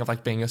know, the thing of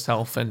like being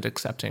yourself and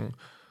accepting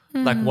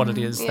like what it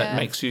is that Yeah.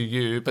 makes you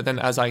you. But then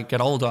as I get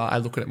older, I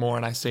look at it more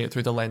and I see it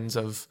through the lens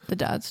of the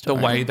dad the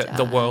story. way that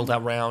the world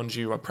around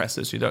you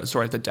oppresses you. The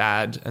story of the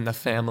dad and the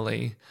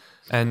family.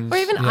 And Or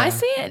even yeah.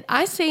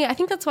 I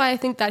think that's why I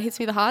think that hits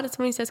me the hardest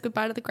when he says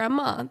goodbye to the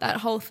grandma. That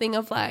whole thing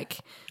of like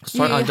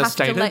So you have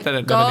understated to let that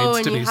it go never needs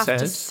and to you be have said.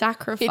 to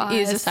sacrifice. It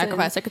is a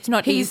sacrifice. and Like, it's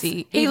not he's-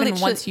 easy, he even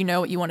literally- once you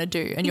know what you want to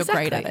do and you're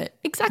great at it.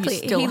 Exactly.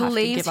 You still He have to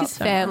leaves give up his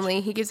so much.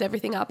 family. He gives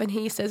everything up, and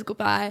he says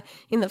goodbye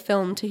in the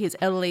film to his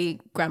elderly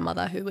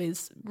grandmother, who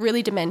is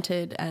really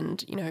demented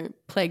and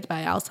plagued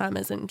by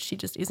Alzheimer's, and she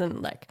just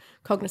isn't like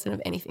cognizant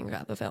of anything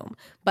throughout the film.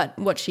 But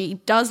what she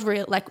does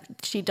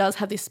she does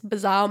have this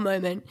bizarre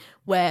moment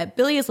where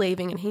Billy is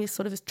leaving, and he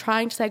sort of is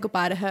trying to say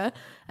goodbye to her,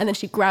 and then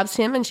she grabs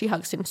him and she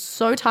hugs him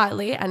so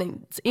tightly,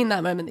 and it's in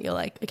that moment that you're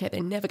like, okay,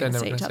 they're never going to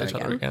They're see never each gonna other see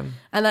each other again. again.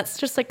 And that's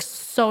just like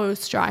so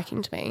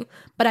striking to me.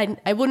 But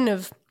I wouldn't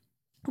have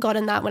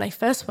gotten that when I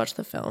first watched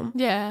the film.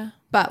 Yeah.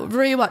 But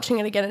rewatching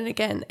it again and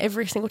again,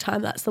 every single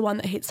time, that's the one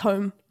that hits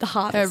home the Her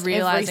hardest.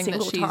 realizing every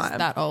that single she's time.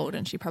 that old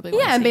and she probably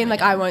won't Yeah, and see being him like,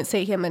 again. I won't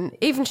see him, and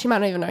even she might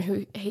not even know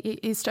who he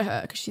is to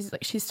her because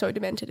she's so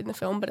demented in the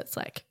film. But it's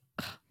like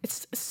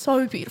it's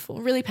so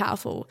beautiful, really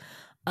powerful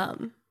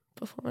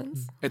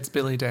performance. It's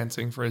Billy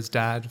dancing for his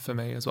dad for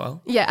me as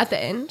well. Yeah, at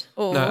the end.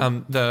 Or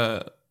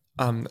No,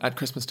 at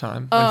Christmas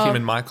time when him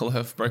and Michael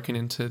have broken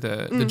into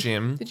the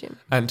gym. the gym.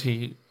 And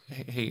he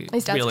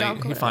His dad's really drunk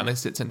or he whatever. finally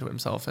sits into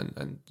himself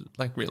and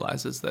like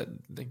realizes that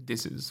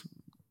this is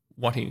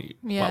what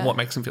Yeah. what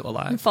makes him feel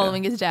alive.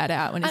 Following his dad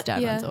out when his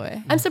dad runs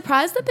away. I'm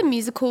surprised that the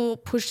musical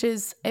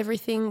pushes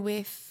everything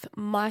with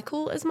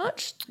Michael as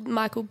much.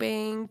 Michael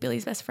being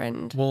Billy's best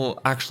friend. Well,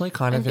 actually,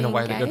 kind of And in a being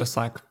way that gay? you're just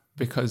like,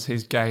 because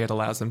he's gay, it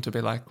allows them to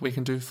be like, we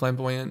can do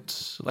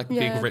flamboyant, like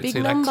Yeah, big ritzy,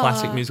 big like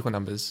classic number. musical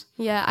numbers.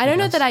 Yeah, I don't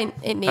know that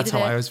it needed That's how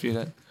I it. always viewed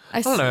it.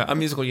 I don't know. A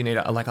musical, you need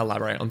to like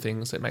elaborate on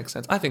things. It makes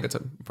sense. I think it's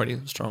a pretty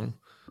strong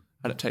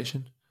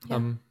adaptation. Yeah.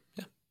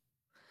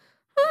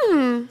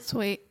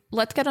 Sweet.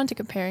 Let's get on to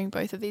comparing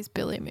both of these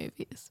Billy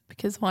movies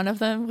because one of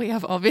them we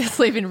have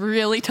obviously been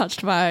really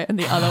touched by and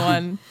the other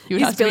one you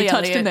would Is have to be Billy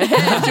touched in the Elliot.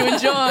 head to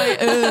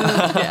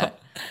enjoy. Yeah.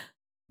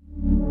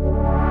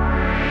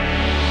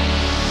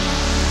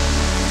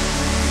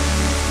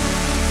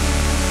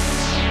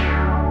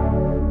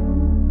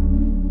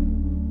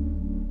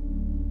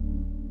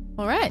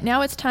 All right,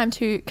 now it's time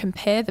to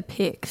compare the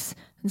picks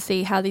and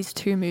see how these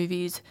two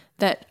movies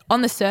that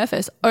on the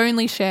surface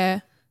only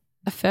share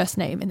a first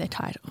name in their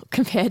title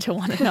compared to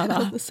one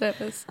another. The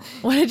surface.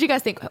 What did you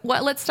guys think?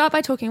 Well, let's start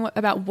by talking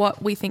about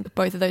what we think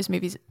both of those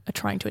movies are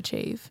trying to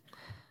achieve.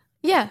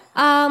 Yeah.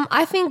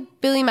 I think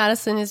Billy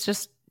Madison is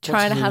just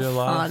trying to new have to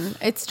life? fun.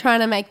 It's trying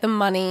to make them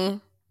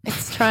money.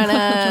 It's trying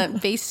to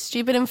be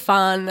stupid and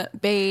fun,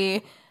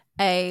 be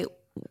a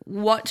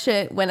watch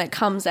it when it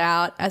comes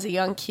out as a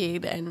young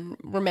kid and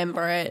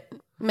remember it.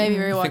 Maybe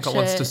rewatch I think it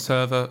wants to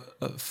serve a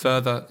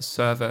further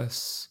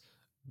service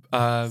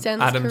Sandler's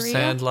Adam career?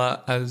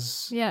 Sandler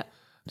as Yeah.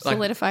 Like-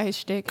 Solidify his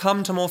shtick.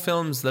 come to more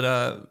films that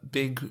are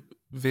big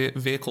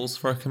vehicles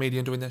for a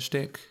comedian doing their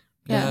shtick.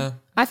 Yeah.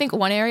 I think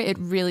one area it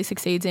really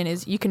succeeds in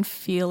is you can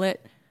feel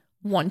it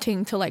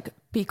wanting to like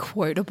be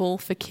quotable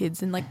for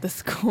kids in like the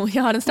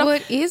schoolyard and stuff. Well,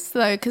 it is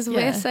though, because Yeah.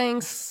 we're saying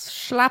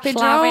slappy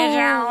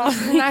Slappy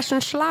Joe, nice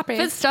and slappy.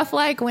 But stuff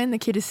like when the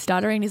kid is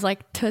stuttering, he's like,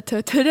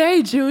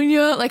 today,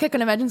 Junior. Like I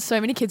can imagine so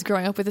many kids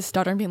growing up with a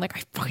stutter and being like,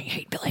 I fucking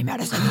hate Billy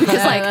Madison. Because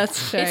Yeah, like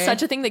that's true. it's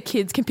such a thing that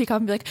kids can pick up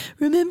and be like,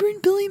 remember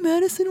in Billy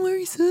Madison where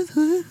he says,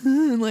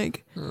 and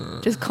like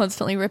just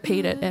constantly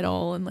repeat it at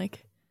all and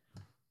like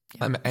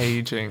I'm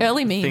aging.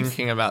 Early memes.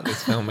 Thinking about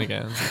this film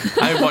again.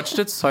 I watched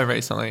it so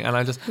recently and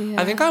I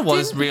think I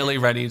was really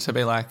ready to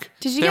be like,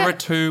 Did you there get- are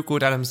two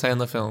good Adam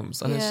Sandler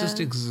films. And it's Yeah. just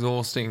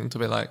exhausting to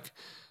be like,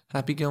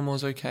 Happy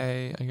Gilmore's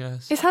okay, I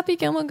guess. is Happy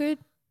Gilmore good?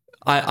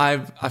 I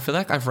feel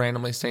like I've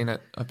randomly seen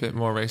it a bit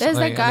more recently.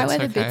 There's that guy and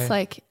where it's the okay. bit's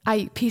like, I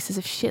eat pieces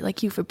of shit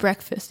like you for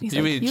breakfast. And he's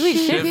You like, eat you eat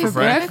shit shit for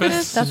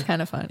breakfast? That's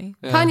kind of funny.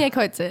 Kanye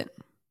quotes it,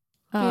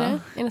 you Oh,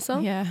 know, in a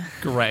song. yeah.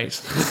 Great.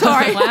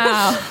 Sorry.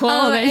 Wow.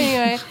 Well, there you-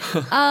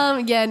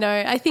 Anyway, yeah,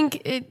 no, I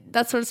think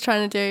that's what it's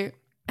trying to do.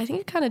 I think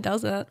it kind of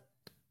does it.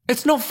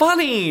 It's not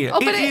funny.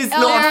 but it it- is oh,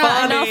 not there are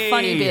funny. enough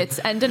funny bits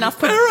and enough.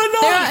 There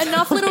are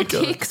enough. little Oh my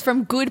God. ticks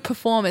from good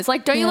performers.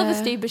 Like, don't you love the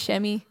Yeah. Steve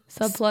Buscemi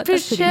subplot?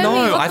 That's pretty Buscemi, No,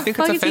 good. what I the think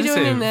fuck it's is he doing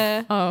in offensive.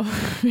 there?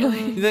 Oh,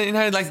 really? You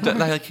know,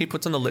 like he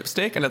puts on the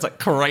lipstick, and it's like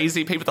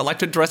crazy people that like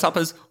to dress up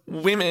as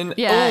women.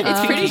 Yeah, Oh, it's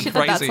pretty kinky shit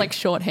that that's crazy. like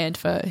shorthand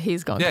for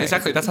he's gone Yeah, crazy.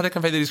 exactly. That's how they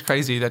convey that he's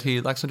crazy. That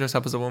he likes to dress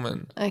up as a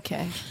woman.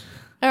 Okay.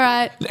 All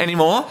right. Any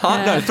more?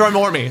 Huh? No, throw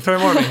more at me. Throw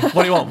more at me.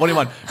 What do you want? What do you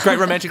want? Great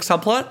romantic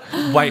subplot?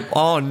 Wait,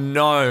 oh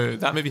no,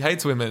 that movie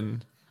hates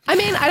women. I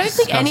mean, I don't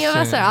think any of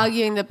us Disgusting. are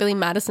arguing that Billy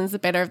Madison's the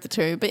better of the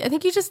two, but I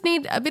think you just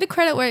need a bit of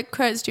credit where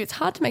credit's due. It's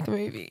hard to make a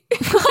movie. Are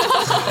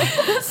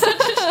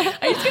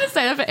you just gonna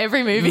say that for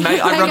every movie? Mate,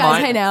 I Hey guys,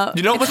 remind hey now.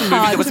 you know what was a It's movie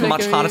hard that was to make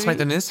much a harder to movie. make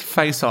than this?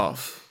 Face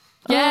Off.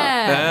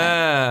 Yeah.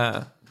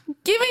 Yeah.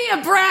 Give me a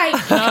break.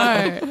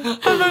 No.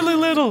 I'm only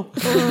little.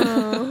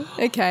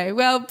 Okay.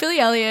 Well, Billy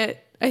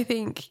Elliot, I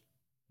think.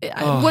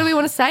 What do we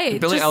want to say?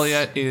 Billy Just-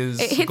 Elliot is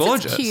It hits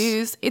gorgeous. its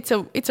cues. It's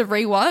a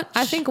rewatch.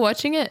 I think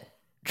watching it,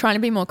 trying to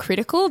be more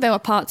critical, there were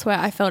parts where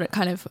I felt it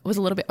kind of was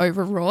a little bit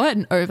overwrought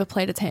and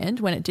overplayed its hand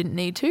when it didn't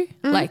need to.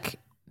 Like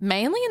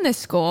mainly in the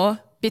score,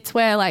 bits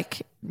where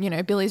like, you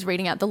know, Billy's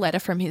reading out the letter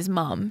from his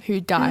mum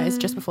who dies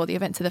just before the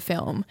events of the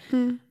film.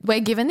 We're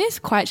given this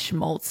quite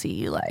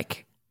schmaltzy,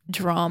 like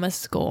drama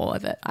score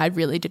that I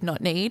really did not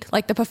need.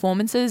 Like the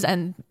performances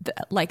and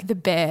like the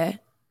bare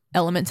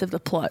elements of the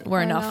plot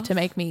were enough to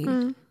make me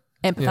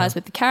empathize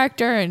with the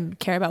character and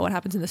care about what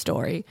happens in the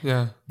story.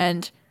 Yeah.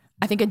 And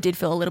I think it did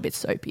feel a little bit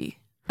soapy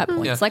at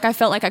points. Yeah. Like I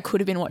felt like I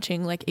could have been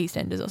watching like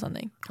EastEnders or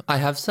something. I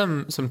have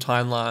some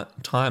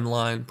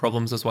timeline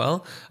problems as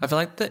well. I feel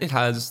like that it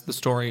has the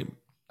story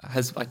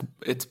has like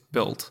it's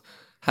built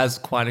has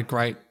quite a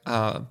great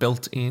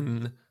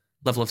built-in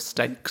level of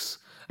stakes,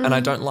 and I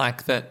don't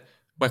like that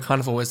we're kind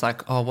of always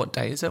like, oh, what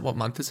day is it? What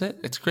month is it?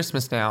 It's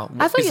Christmas now.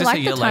 I thought Is you this a liked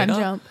the year time later?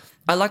 jump.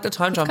 I like the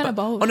time jump. kinda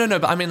But, bold. oh, no.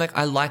 But I mean, like,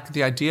 I like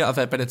the idea of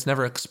it, but it's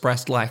never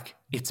expressed like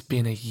it's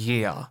been a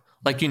year.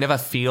 Like, you never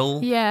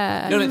feel.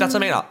 Yeah. You know, that's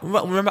what I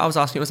mean. Remember, I was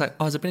asking, it was like,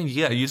 oh, has it been a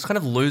year? You just kind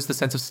of lose the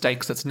sense of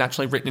stakes that's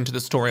naturally written into the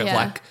story of Yeah.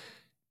 like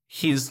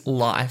his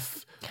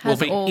life will Has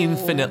be all-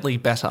 infinitely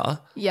better.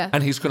 Yeah.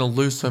 And he's going to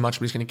lose so much,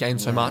 but he's going to gain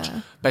so much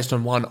based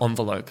on one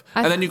envelope.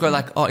 And then you go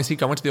like, oh, is he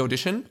going to the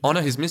audition? Oh,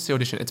 no, he's missed the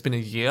audition. It's been a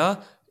year.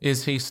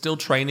 Is he still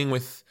training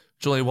with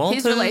Julie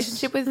Walters? His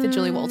relationship with the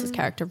Julie Walters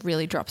character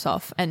really drops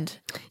off, and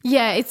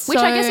Yeah, it's which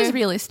I guess so- is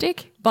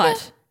realistic,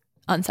 but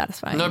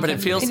unsatisfying. No, but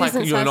it feels It like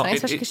isn't you're not. satisfying, it-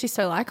 especially it- because she's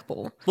so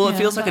likable. Well, it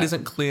feels like it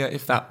isn't clear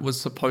if that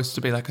was supposed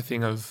to be like a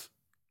thing of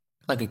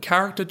like a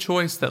character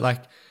choice that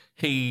like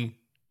he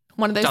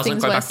one of those doesn't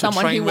things go where back to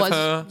someone train who with was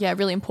her.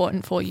 really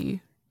important for you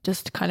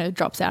just kind of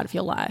drops out of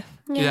your life.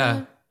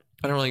 yeah.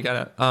 I don't really get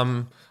it.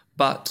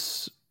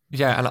 But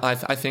yeah, and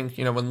I think,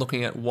 you know, when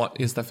looking at what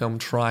is the film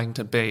trying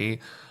to be,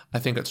 I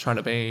think it's trying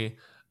to be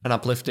an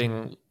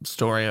uplifting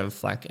story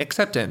of like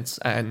acceptance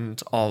and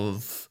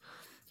of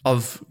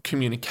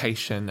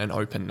communication and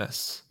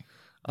openness.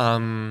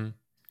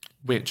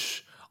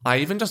 Which I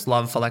even just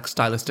love for like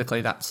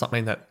stylistically, that's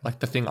something that like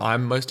the thing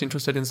I'm most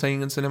interested in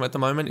seeing in cinema at the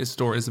moment is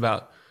stories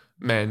about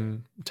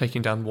men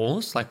taking down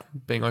walls, like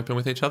being open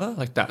with each other.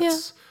 Like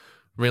that's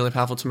really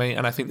powerful to me.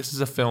 And I think this is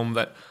a film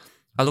that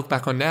I look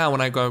back on now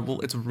and I go, well,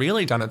 it's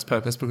really done its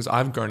purpose because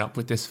I've grown up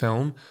with this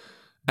film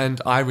and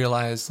I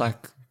realize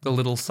like the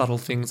little subtle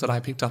things that I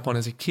picked up on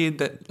as a kid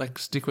that like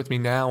stick with me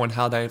now and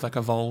how they've like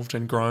evolved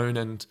and grown.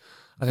 And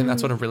I think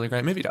that's what a really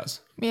great movie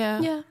does.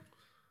 Yeah. Yeah,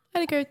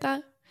 I'd agree with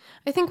that.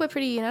 I think we're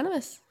pretty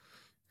unanimous.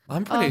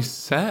 I'm pretty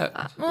set.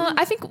 Well,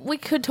 I think we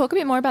could talk a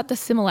bit more about the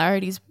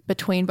similarities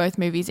between both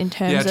movies in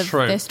terms Yeah, of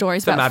true. their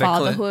stories about Thematically,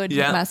 fatherhood,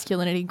 yeah.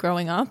 masculinity,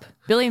 growing up.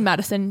 Billy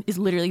Madison is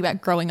literally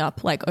about growing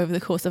up like over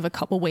the course of a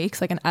couple weeks,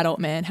 like an adult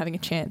man having a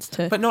chance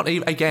to. But not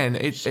even, again,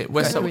 through his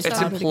it's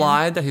childhood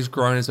implied that he's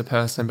grown as a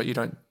person, but you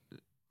don't,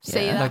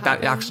 See Yeah. like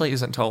that happen. actually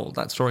isn't told.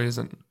 That story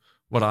isn't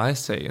what I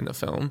see in the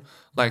film.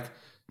 Like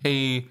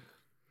he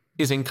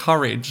is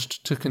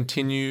encouraged to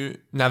continue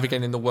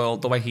navigating the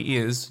world the way he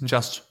is,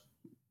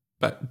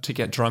 but to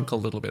get drunk a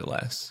little bit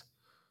less.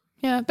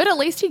 Yeah, but at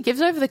least he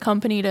gives over the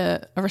company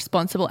to a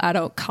responsible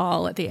adult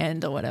Carl at the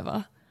end or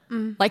whatever.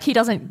 Like he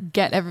doesn't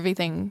get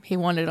everything he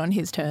wanted on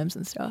his terms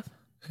and stuff.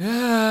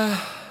 Yeah.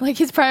 Like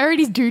his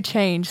priorities do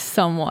change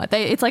somewhat.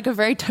 It's like a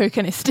very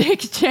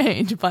tokenistic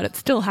change, but it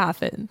still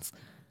happens.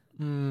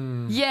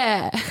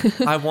 Yeah.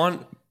 I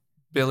want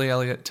Billy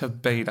Elliot to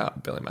beat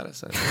up Billy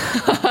Madison.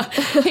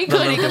 he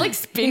could like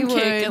spin He kick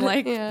would, and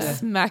like yeah.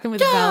 smack him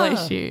with a ballet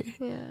shoe.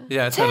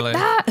 Yeah, totally.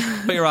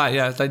 But you're right.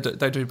 Yeah, they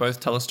do both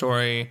tell a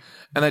story,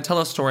 and they tell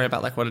a story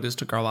about like what it is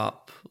to grow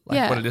up, like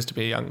Yeah. what it is to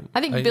be young.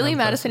 I think a Billy young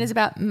Madison person. is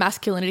about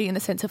masculinity in the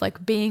sense of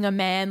like being a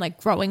man, like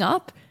growing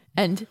up,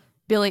 and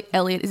Billy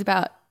Elliot is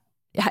about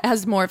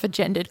has more of a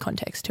gendered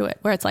context to it,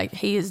 where it's like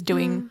he is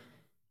doing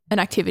an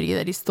activity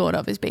that is thought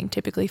of as being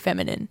typically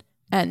feminine,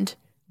 and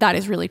that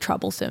is really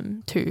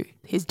troublesome to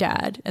his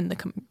dad and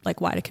the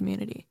like wider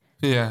community.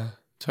 Yeah,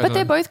 totally. But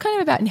they're both kind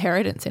of about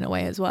inheritance in a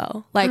way as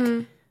well. Like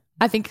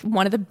I think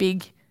one of the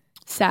big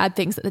sad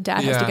things that the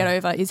dad has to Yeah. get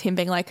over is him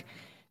being like,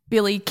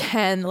 Billy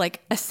can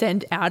like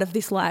ascend out of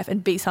this life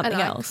and be something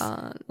And else, I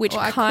can't. which Or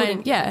I kind couldn't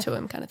give it yeah, to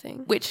him kind of thing.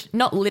 which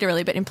not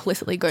literally but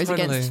implicitly goes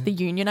Totally. against the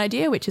union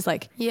idea, which is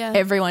like Yeah.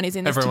 everyone is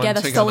in this Everyone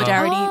together, together.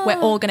 solidarity.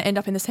 We're all going to end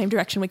up in the same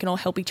direction. We can all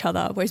help each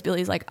other. Whereas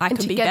Billy's like, I And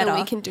can be together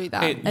better. we can do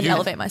that. and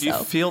elevate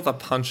myself. You feel the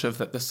punch of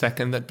that the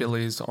second that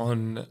Billy's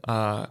on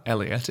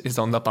Elliot is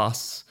on the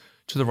bus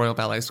to the Royal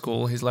Ballet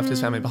School. He's left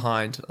his family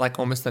behind. Like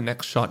almost the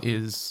next shot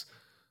is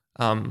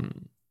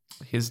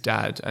his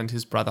dad and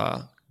his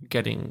brother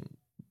getting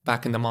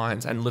back in the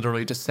mines and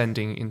literally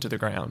descending into the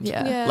ground.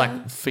 Yeah. Yeah.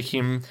 Like for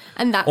him,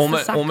 And that's the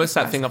almost that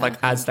sacrifice thing of that like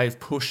as they've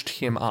pushed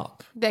him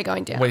up, They're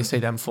going down. we see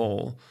them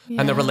fall.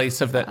 And the release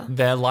of that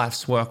their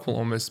life's work will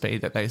almost be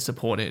that they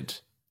supported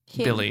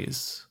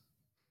Billy's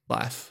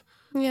life.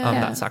 Yeah.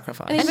 That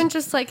sacrifice. And even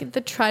just like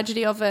the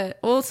tragedy of it,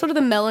 or sort of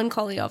the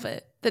melancholy of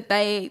it, that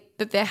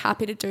they're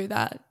happy to do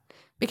that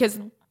because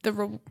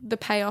the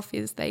payoff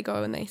is they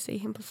go and they see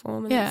him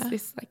perform, and Yeah. it's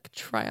this like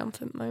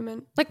triumphant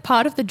moment. Like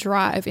part of the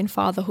drive in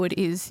fatherhood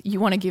is you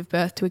want to give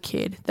birth to a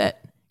kid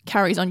that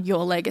carries on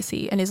your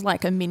legacy and is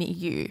like a mini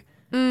you.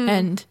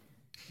 And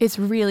it's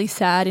really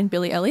sad in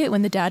Billy Elliot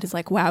when the dad is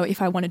like, wow,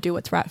 if I want to do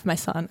what's right for my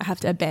son, I have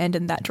to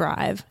abandon that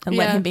drive and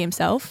let Yeah. him be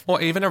himself.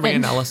 Or even a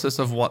reanalysis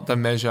of what the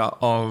measure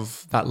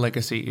of that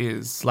legacy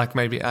is. Like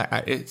maybe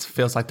it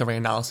feels like the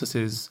reanalysis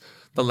is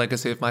the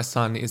legacy of my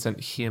son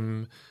isn't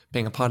him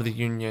being a part of the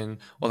union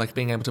or like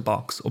being able to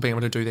box or being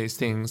able to do these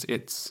things.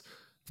 It's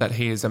that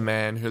he is a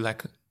man who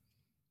like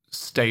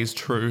stays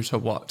true to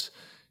what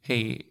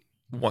he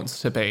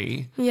wants to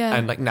be Yeah.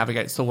 and like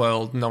navigates the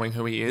world knowing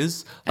who he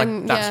is. Like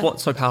And, that's yeah.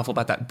 what's so powerful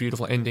about that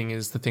beautiful ending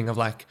is the thing of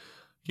like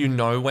you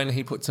know when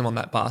he puts him on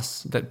that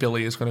bus that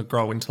Billy is going to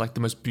grow into like the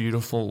most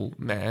beautiful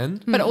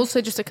man. But also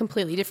just a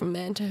completely different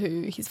man to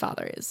who his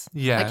father is.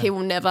 Yeah. Like he will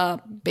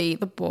never be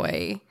the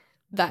boy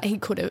that he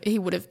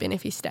would have been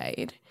if he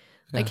stayed.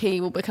 Like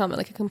he will become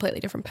like a completely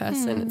different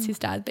person. It's his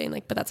dad being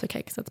like, but that's okay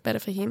because that's better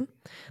for him.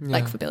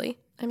 Like for Billy.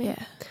 I mean,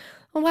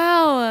 oh,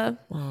 wow.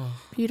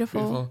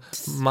 Beautiful.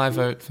 My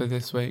vote for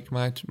this week,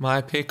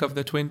 my pick of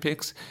the twin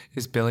picks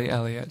is Billy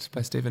Elliot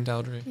by Stephen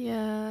Daldry.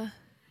 Yeah.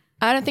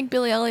 I don't think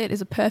Billy Elliot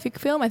is a perfect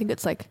film. I think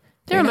it's like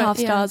There are 3.5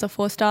 yeah. stars or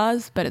 4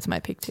 stars, but it's my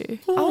pick too.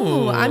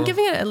 Oh, I'm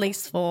giving it at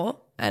least 4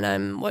 and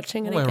I'm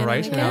watching it We're again.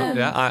 rating and it. again.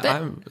 Yeah,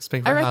 I'm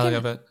speaking very highly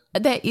of it.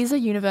 There is a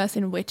universe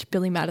in which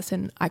Billy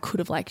Madison I could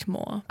have liked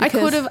more. I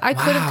could have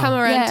come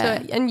around Yeah.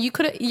 to it and you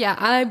could have,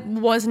 I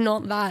was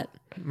not that.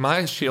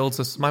 My walls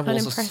are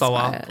Unimpressed so by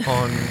up it.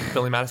 on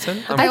Billy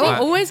Madison. I'm They were quite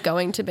always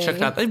going to be.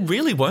 checked out. They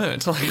really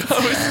weren't. Like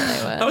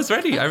I was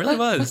ready. I really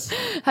was.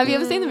 Have you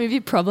ever seen the movie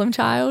Problem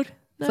Child?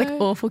 It's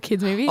like awful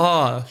kids movie.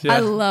 Oh, yeah. I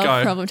love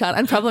Go. Problem Child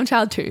and Problem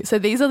Child 2. So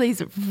these are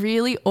these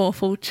really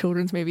awful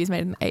children's movies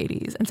made in the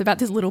 80s. And it's about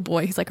this little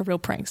boy who's like a real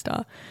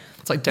prankster.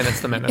 It's like Dennis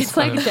the Menace. It's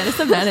like kind of. Dennis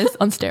the Menace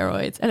on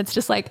steroids. And it's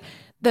just like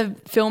the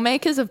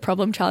filmmakers of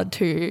Problem Child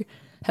 2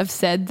 have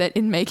said that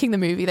in making the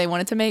movie, they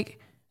wanted to make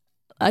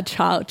a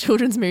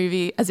children's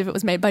movie as if it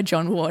was made by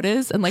John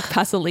Waters and like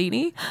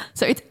Pasolini.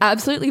 So it's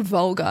absolutely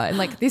vulgar. And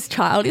like this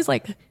child is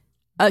like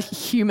a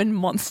human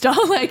monster.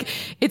 Like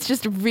it's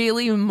just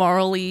really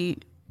morally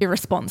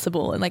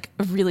irresponsible and like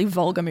a really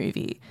vulgar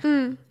movie.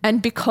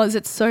 And because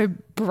it's so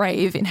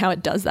brave in how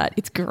it does that,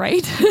 it's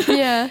great.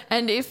 Yeah.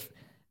 And if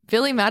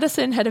Billy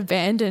Madison had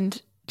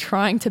abandoned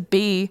trying to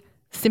be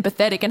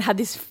sympathetic and had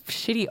this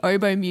shitty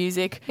oboe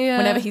music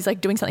whenever he's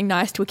like doing something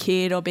nice to a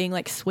kid or being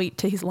like sweet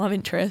to his love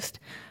interest,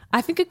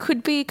 I think it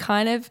could be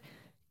kind of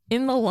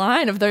in the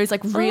line of those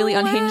like really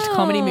unhinged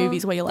comedy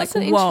movies where you're like, That's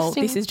an whoa,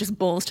 interesting- this is just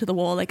balls to the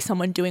wall, like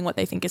someone doing what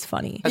they think is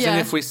funny. As in, Yeah.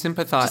 if we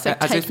sympathise,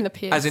 Just, like, taking the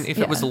piss. as in, if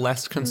it was Yeah.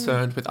 less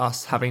concerned with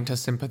us having to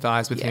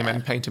sympathise with him Yeah.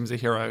 and paint him as a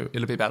hero,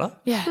 it'll be better.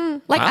 Yeah.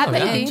 Like Wow, at the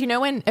yeah. end, you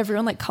know, when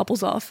everyone like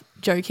couples off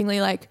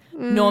jokingly, like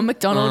Norm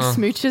MacDonald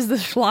smooches the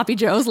sloppy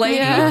Joe's lady.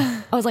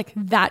 Yeah. I was like,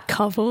 that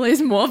couple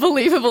is more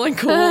believable and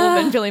cool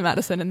than Billy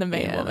Madison and the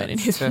main woman in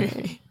his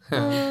movie.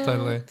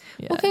 Totally.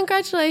 Well,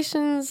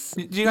 congratulations.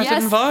 You guys Yes.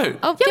 didn't vote.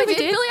 Oh, Yeah, yeah, we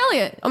did. Billy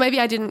Elliot. Or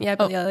maybe I didn't. Yeah,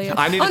 Billy Elliot.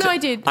 I needed oh, no, to, I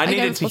did. I gave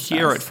needed it to 4 hear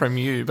stars. it from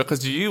you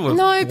because you were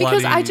No,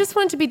 because I bloody just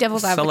wanted to be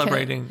devil's advocate.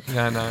 celebrating.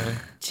 Yeah, no.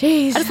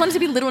 Jeez. I just wanted to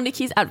be Little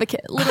Nicky's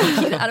advocate. Little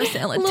Nicky, Adam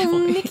Sandler. Little devil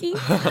me. Nicky.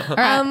 All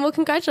right. Well,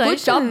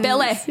 congratulations. Good job,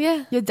 Billy.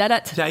 Yeah. You did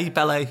it. Yay,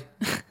 ballet.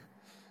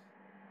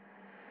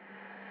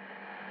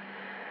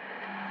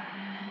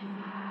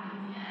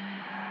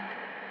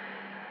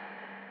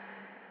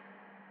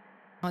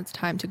 Now it's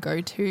time to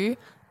go to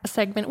a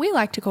segment we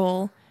like to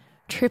call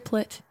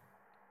Triplet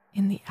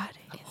in the Attic.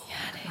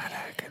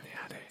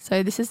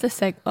 So this is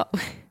the oh,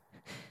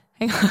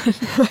 hang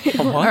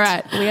on. All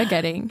right, we are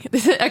getting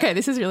this.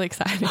 This is really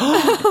exciting.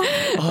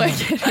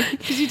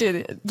 Did you do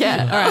this?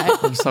 Yeah. All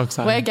right. I'm so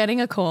excited. We're getting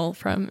a call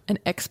from an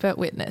expert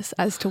witness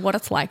as to what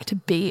it's like to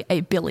be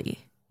a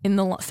Billy in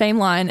the same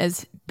line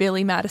as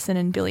Billy Madison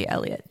and Billy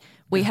Elliot.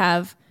 We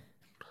have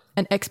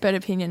an expert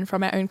opinion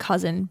from our own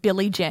cousin,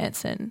 Billy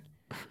Jansen.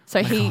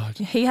 So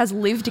he has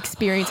lived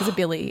experience as a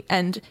Billy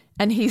and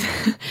he's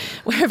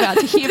we're about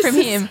to hear from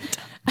him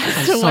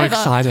as to so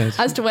excited.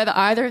 as to whether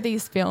either of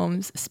these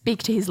films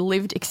speak to his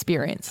lived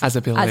experience As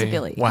a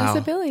Billy. Wow. As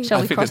a Billy. Shall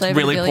I we think cross it's over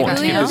really to Billy important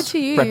to right hear now? Over to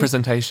you.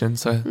 representation.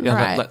 So yeah, All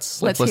right, let's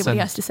hear what listen. he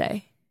has to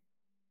say.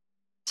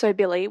 So,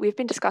 Billy, we've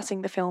been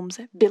discussing the films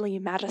Billy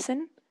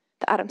Madison,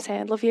 the Adam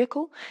Sandler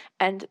vehicle,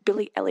 and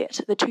Billy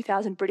Elliot, the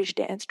 2000 British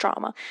dance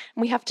drama.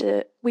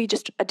 And we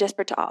just are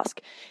desperate to ask,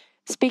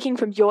 speaking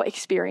from your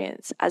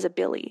experience as a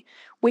Billy,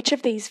 which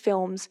of these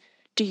films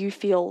do you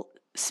feel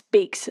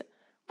speaks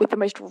with the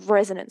most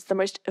resonance, the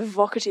most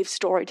evocative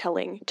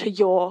storytelling to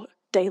your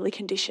daily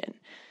condition?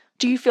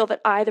 Do you feel that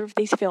either of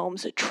these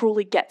films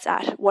truly gets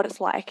at what it's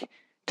like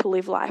to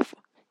live life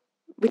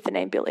with the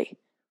name Billy?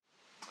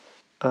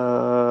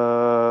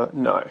 No.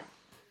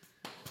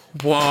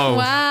 Whoa.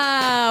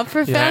 Wow.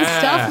 Profound Yeah.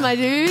 stuff, my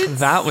dudes.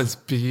 That was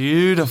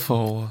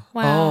beautiful.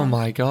 Wow. Oh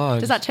my God.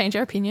 Does that change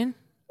your opinion?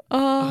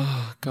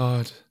 Oh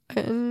God.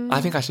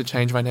 I think I should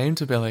change my name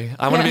to Billy.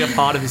 I want to be a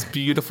part of this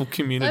beautiful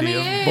community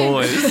of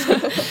boys.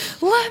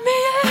 Let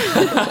me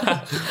in.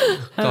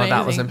 God,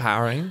 that was Amazing.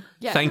 empowering.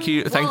 Yeah. Thank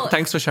you. Well,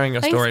 Thanks for sharing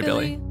your Thanks, story,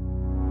 Billy.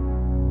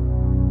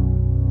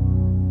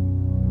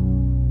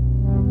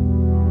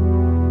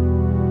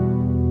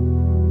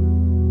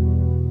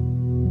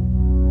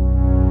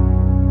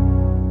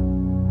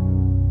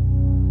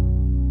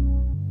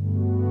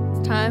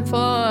 It's time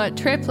for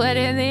Triplet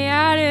in the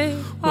Attic.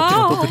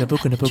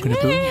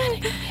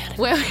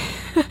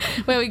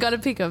 Where we got to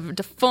pick a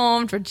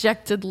deformed,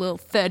 rejected little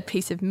third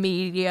piece of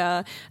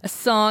media, a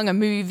song, a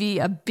movie,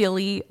 a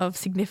Billy of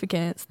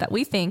significance that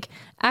we think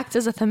acts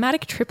as a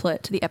thematic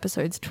triplet to the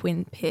episode's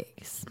twin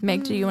picks.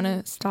 Meg, do you want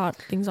to start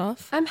things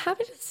off? I'm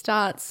happy to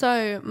start.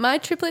 So my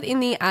triplet in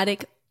the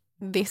attic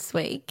this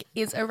week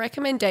is a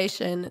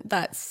recommendation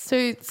that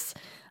suits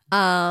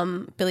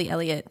Billy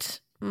Elliot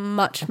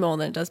much more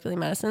than it does Billy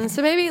Madison.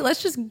 So maybe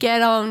let's just get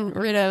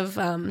rid of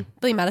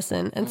Billy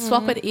Madison and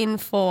swap it in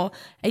for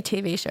a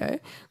TV show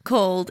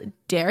called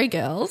Dairy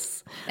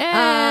Girls.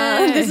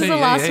 This is a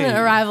last minute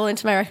arrival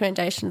into my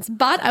recommendations,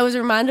 but I was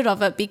reminded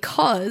of it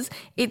because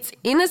it's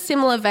in a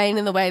similar vein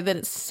in the way that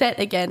it's set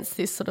against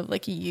this sort of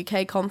like a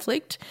UK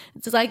conflict.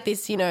 It's like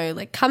this, you know,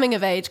 like coming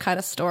of age kind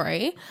of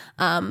story,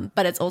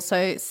 but it's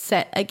also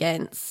set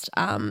against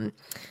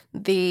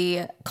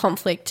the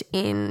conflict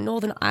in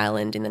Northern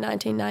Ireland in the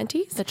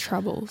 1990s. The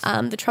Troubles.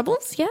 The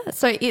Troubles, yeah.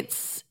 So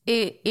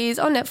it is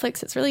on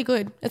Netflix. It's really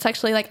good. It's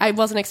actually like I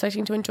wasn't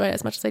expecting to enjoy it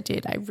as much as I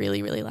did. I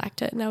really, really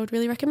liked it and I would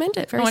really recommend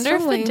it very I wonder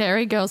strongly. if the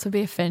Dairy Girls would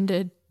be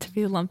offended to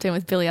be lumped in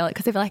with Billy Elliot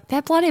because they'd be like,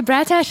 they're bloody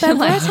British. They're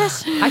British.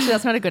 Actually,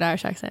 that's not a good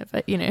Irish accent,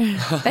 but you know.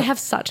 They have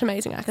such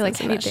amazing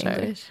accents in that hate the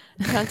show. English.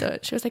 I can't do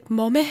it. She was like,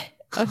 Mommy.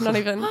 I'm not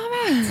even.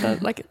 It's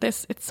not like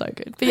this. It's so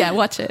good. But yeah,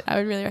 watch it. I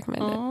would really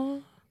recommend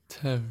it.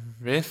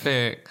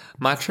 Terrific.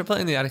 My triplet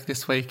in the attic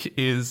this week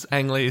is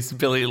Ang Lee's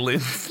Billy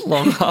Lynn's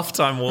Long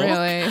Halftime Walk.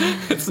 Really?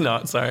 It's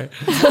not, sorry.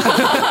 Maybe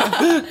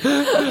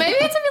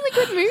it's a really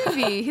good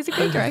movie. He's a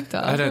great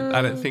director. I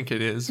don't think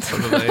it is,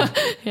 probably.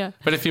 Yeah.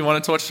 But if you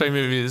wanted to watch 2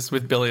 movies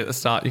with Billy at the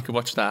start, you could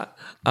watch that.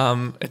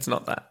 It's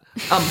not that.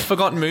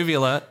 Forgotten Movie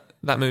Alert.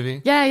 That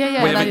movie.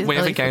 Yeah. We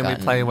have a game we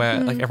play where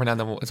like every now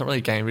and then it's not really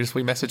a game.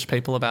 We message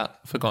people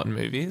about forgotten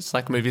movies,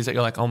 like movies that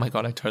you're like, oh my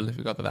God, I totally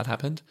forgot that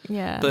happened.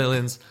 Yeah. Billy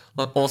Lynn's.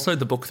 Also,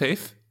 The Book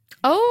Thief.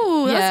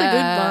 Oh, that's a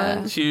Yeah. good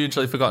one.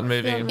 Hugely forgotten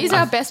movie. Is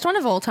our best one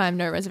of all time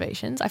No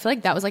Reservations? I feel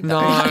like that was like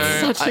No,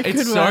 that's such a good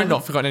it's one. so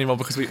not forgotten anymore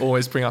because we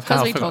always bring up how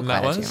because we talk forgotten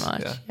that about it was. too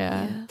much.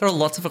 Yeah. There are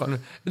lots of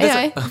forgotten.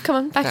 Anyway, come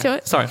on, back to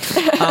it. Sorry.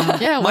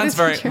 Yeah, what mine's is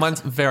very your- mine's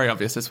very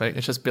obvious this week.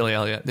 It's just Billy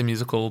Elliot, the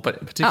musical,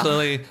 but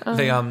particularly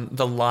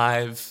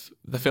the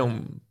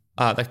film,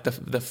 like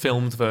the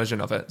filmed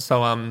version of it.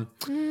 So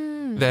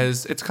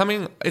it's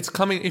coming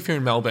if you're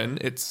in Melbourne.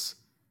 It's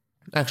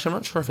actually, I'm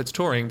not sure if it's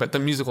touring, but the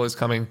musical is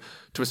coming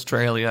to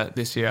Australia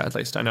this year, at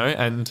least I know,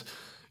 and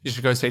you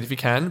should go see it if you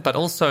can. But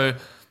also,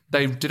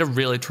 they did a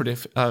really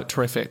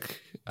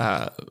terrific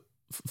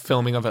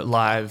filming of it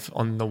live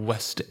on the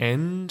West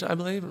End, I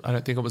believe. I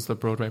don't think it was the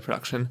Broadway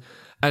production.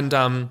 And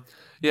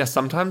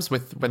sometimes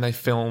when they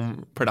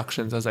film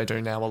productions, as they do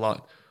now a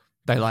lot,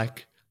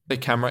 the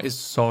camera is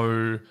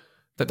so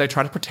that they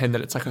try to pretend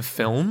that it's like a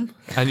film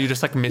and you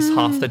just like miss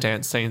half the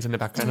dance scenes in the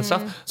background and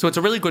stuff. So it's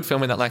a really good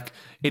film in that like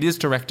it is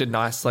directed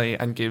nicely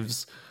and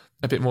gives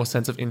a bit more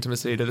sense of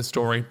intimacy to the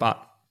story,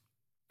 but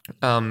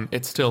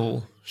it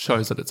still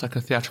shows that it's like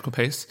a theatrical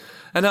piece.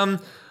 And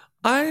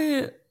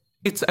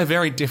it's a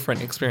very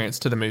different experience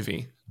to the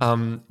movie.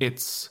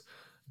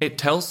 It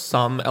tells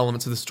some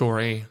elements of the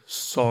story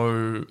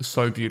so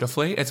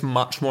beautifully. It's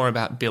much more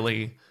about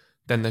Billy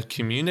than the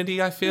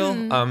community, I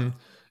feel.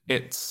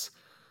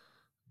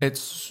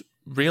 It's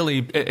really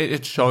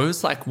it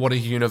shows like what a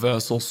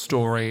universal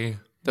story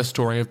the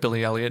story of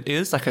Billy Elliot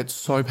is. Like it's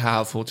so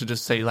powerful to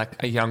just see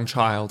like a young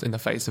child in the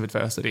face of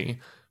adversity.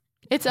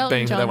 It's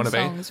Elton John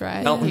songs,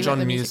 right? Elton He wrote John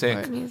the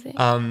music.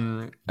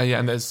 And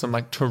there's some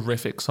like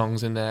terrific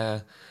songs in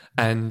there.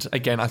 And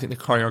again, I think the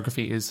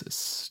choreography is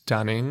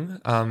stunning.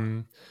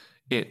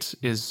 It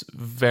is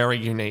very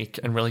unique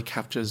and really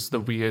captures the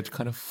weird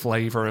kind of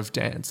flavor of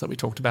dance that we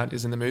talked about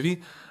is in the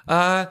movie.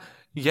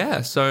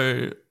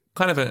 So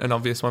kind of an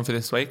obvious one for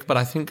this week, but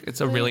I think it's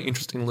a really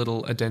interesting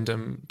little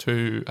addendum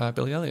to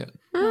Billy Elliot.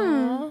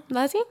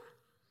 Lizzie?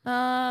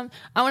 I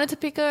wanted to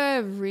pick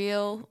a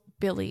real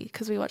Billy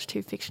because we watched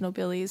 2 fictional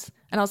Billys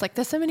and I was like,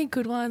 there's so many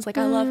good ones. Like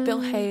I love Bill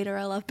Hader,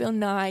 I love Bill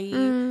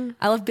Nighy,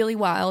 I love Billy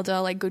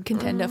Wilder, like good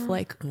contender for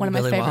like one of my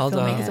Billy favorite Wilder.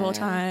 filmmakers of all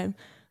time.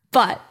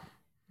 But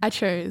I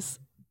chose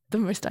the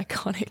most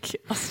iconic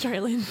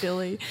Australian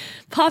Billy,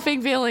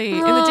 Puffing Billy in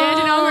the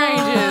Dandenong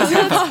Ranges.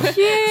 So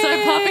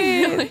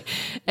Puffing Billy,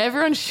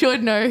 everyone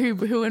should know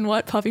who and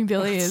what Puffing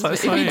Billy is. So But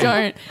if funny. you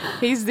don't,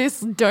 he's this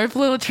dope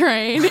little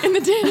train in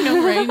the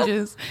Dandenong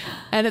Ranges,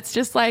 and it's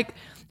just like.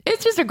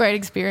 It's just a great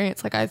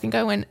experience. Like I think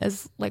I went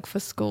as like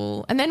for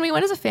school and then we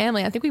went as a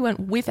family. I think we went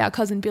with our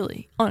cousin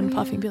Billy on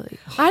Puffing Billy.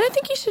 I don't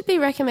think you should be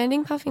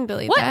recommending Puffing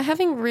Billy. What? They're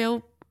having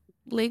real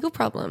legal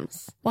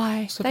problems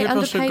Why? So They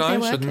people should underpaid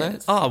go, their shouldn't they?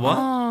 workers. Oh,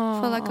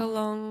 what? for like a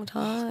long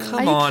time.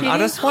 Come on, I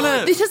just want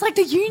to This is like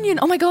the union.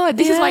 Oh my god,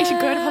 this is why you should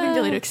go to Puffing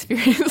Billy to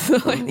experience the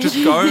like, just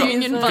go,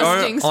 union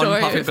busting go on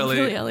story Puffy of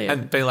Billy Elliot.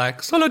 and be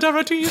like,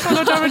 solidarity,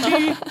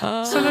 solidarity,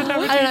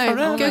 solidarity. I don't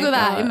know. my Google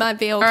that. God. It might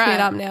be all All cleared right.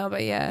 up now,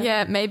 but yeah.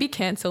 Yeah, maybe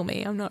cancel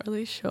me. I'm not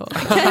really sure.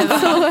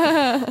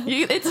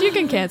 You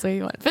can cancel if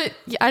you want, but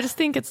yeah, I just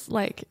think it's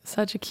like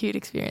such a cute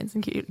experience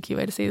and cute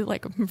way to see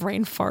like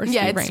rainforest.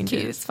 Yeah, it's ranges.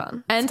 cute. It's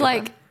fun. And It's good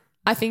like, fun.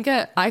 I think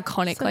a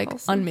iconic, So like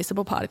wholesome.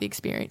 unmissable part of the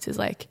experience is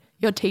like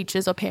your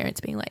teachers or parents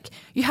being like,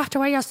 you have to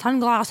wear your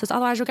sunglasses,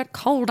 otherwise you'll get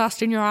coal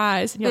dust in your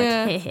eyes. And you're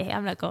Yeah. like, hey,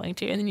 I'm not going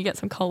to. And then you get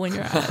some coal in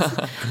your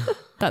eyes.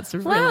 That's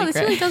really Wow, this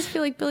great. really does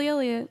feel like Billy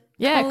Elliot.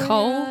 Yeah, Coal in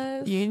coal, your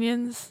eyes.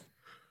 unions.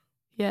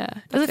 Yeah. Does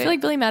it That's feel it.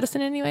 like Billy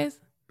Madison anyways?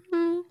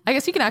 I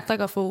guess you can act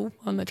like a fool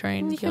on the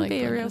train. You if can like be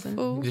a Glenn real doesn't.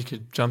 fool. You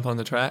could jump on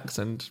the tracks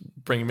and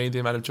bring me the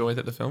amount of joy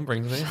that the film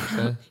brings me.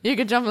 So. You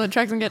could jump on the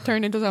tracks and get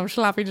turned into some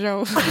slappy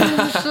Joe.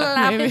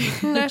 Slappy.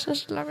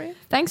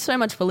 Thanks so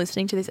much for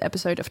listening to this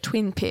episode of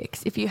Twin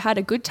Picks. If you had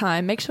a good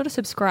time, make sure to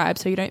subscribe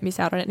so you don't miss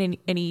out on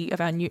any of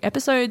our new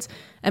episodes.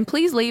 And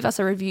please leave us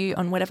a review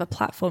on whatever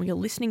platform you're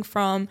listening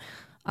from.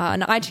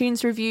 An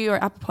iTunes review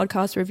or Apple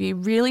Podcast review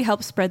really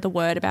helps spread the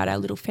word about our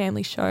little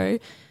family show.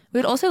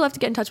 We'd also love to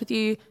get in touch with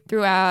you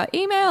through our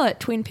email at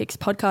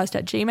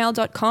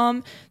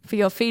twinpixpodcast@gmail.com for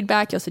your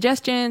feedback, your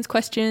suggestions,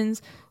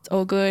 questions. It's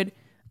all good.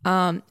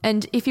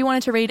 And if you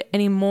wanted to read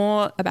any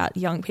more about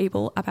young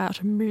people,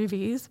 about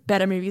movies,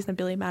 better movies than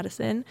Billy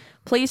Madison,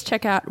 please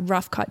check out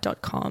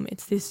roughcut.com.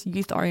 It's this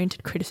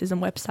youth-oriented criticism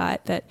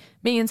website that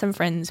me and some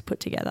friends put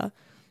together.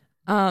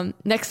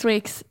 Next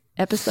week's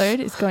episode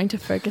is going to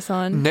focus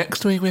on...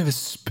 Next week we have a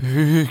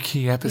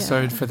spooky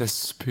episode for the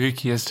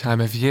spookiest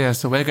time of year.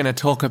 So we're going to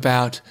talk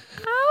about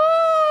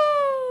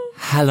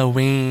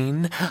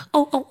Halloween.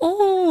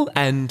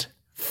 And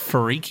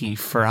Freaky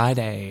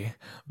Friday.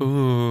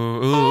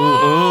 Ooh.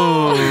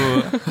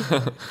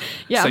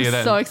 Yeah, See you I'm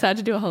then. so excited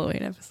to do a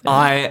Halloween episode.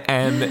 I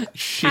am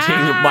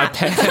shitting my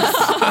pants.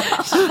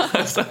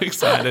 I'm so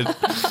excited.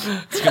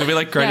 It's going to be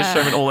like Greatest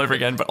Showman all over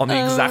again, but on the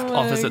exact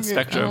opposite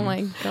spectrum. Oh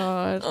my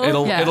God.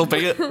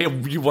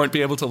 You won't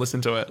be able to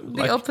listen to it.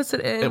 The opposite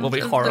end. It will be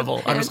of the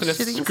horrible. I'm just going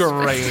to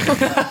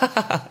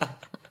pants-shitting scream.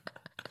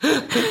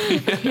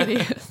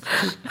 Hideous.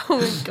 Oh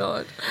my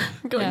God.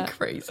 I'm going Yeah.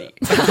 crazy.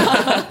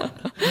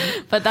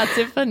 But that's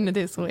it for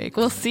this week.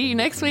 We'll see you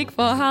next week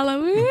for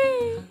Halloween.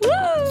 Woo!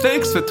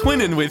 Thanks for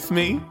twinning with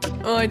me.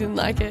 Oh, I didn't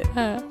like it.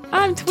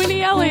 I'm Twinny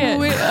Elliott.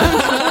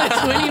 I'm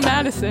Twinny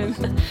Madison.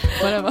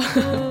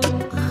 Whatever.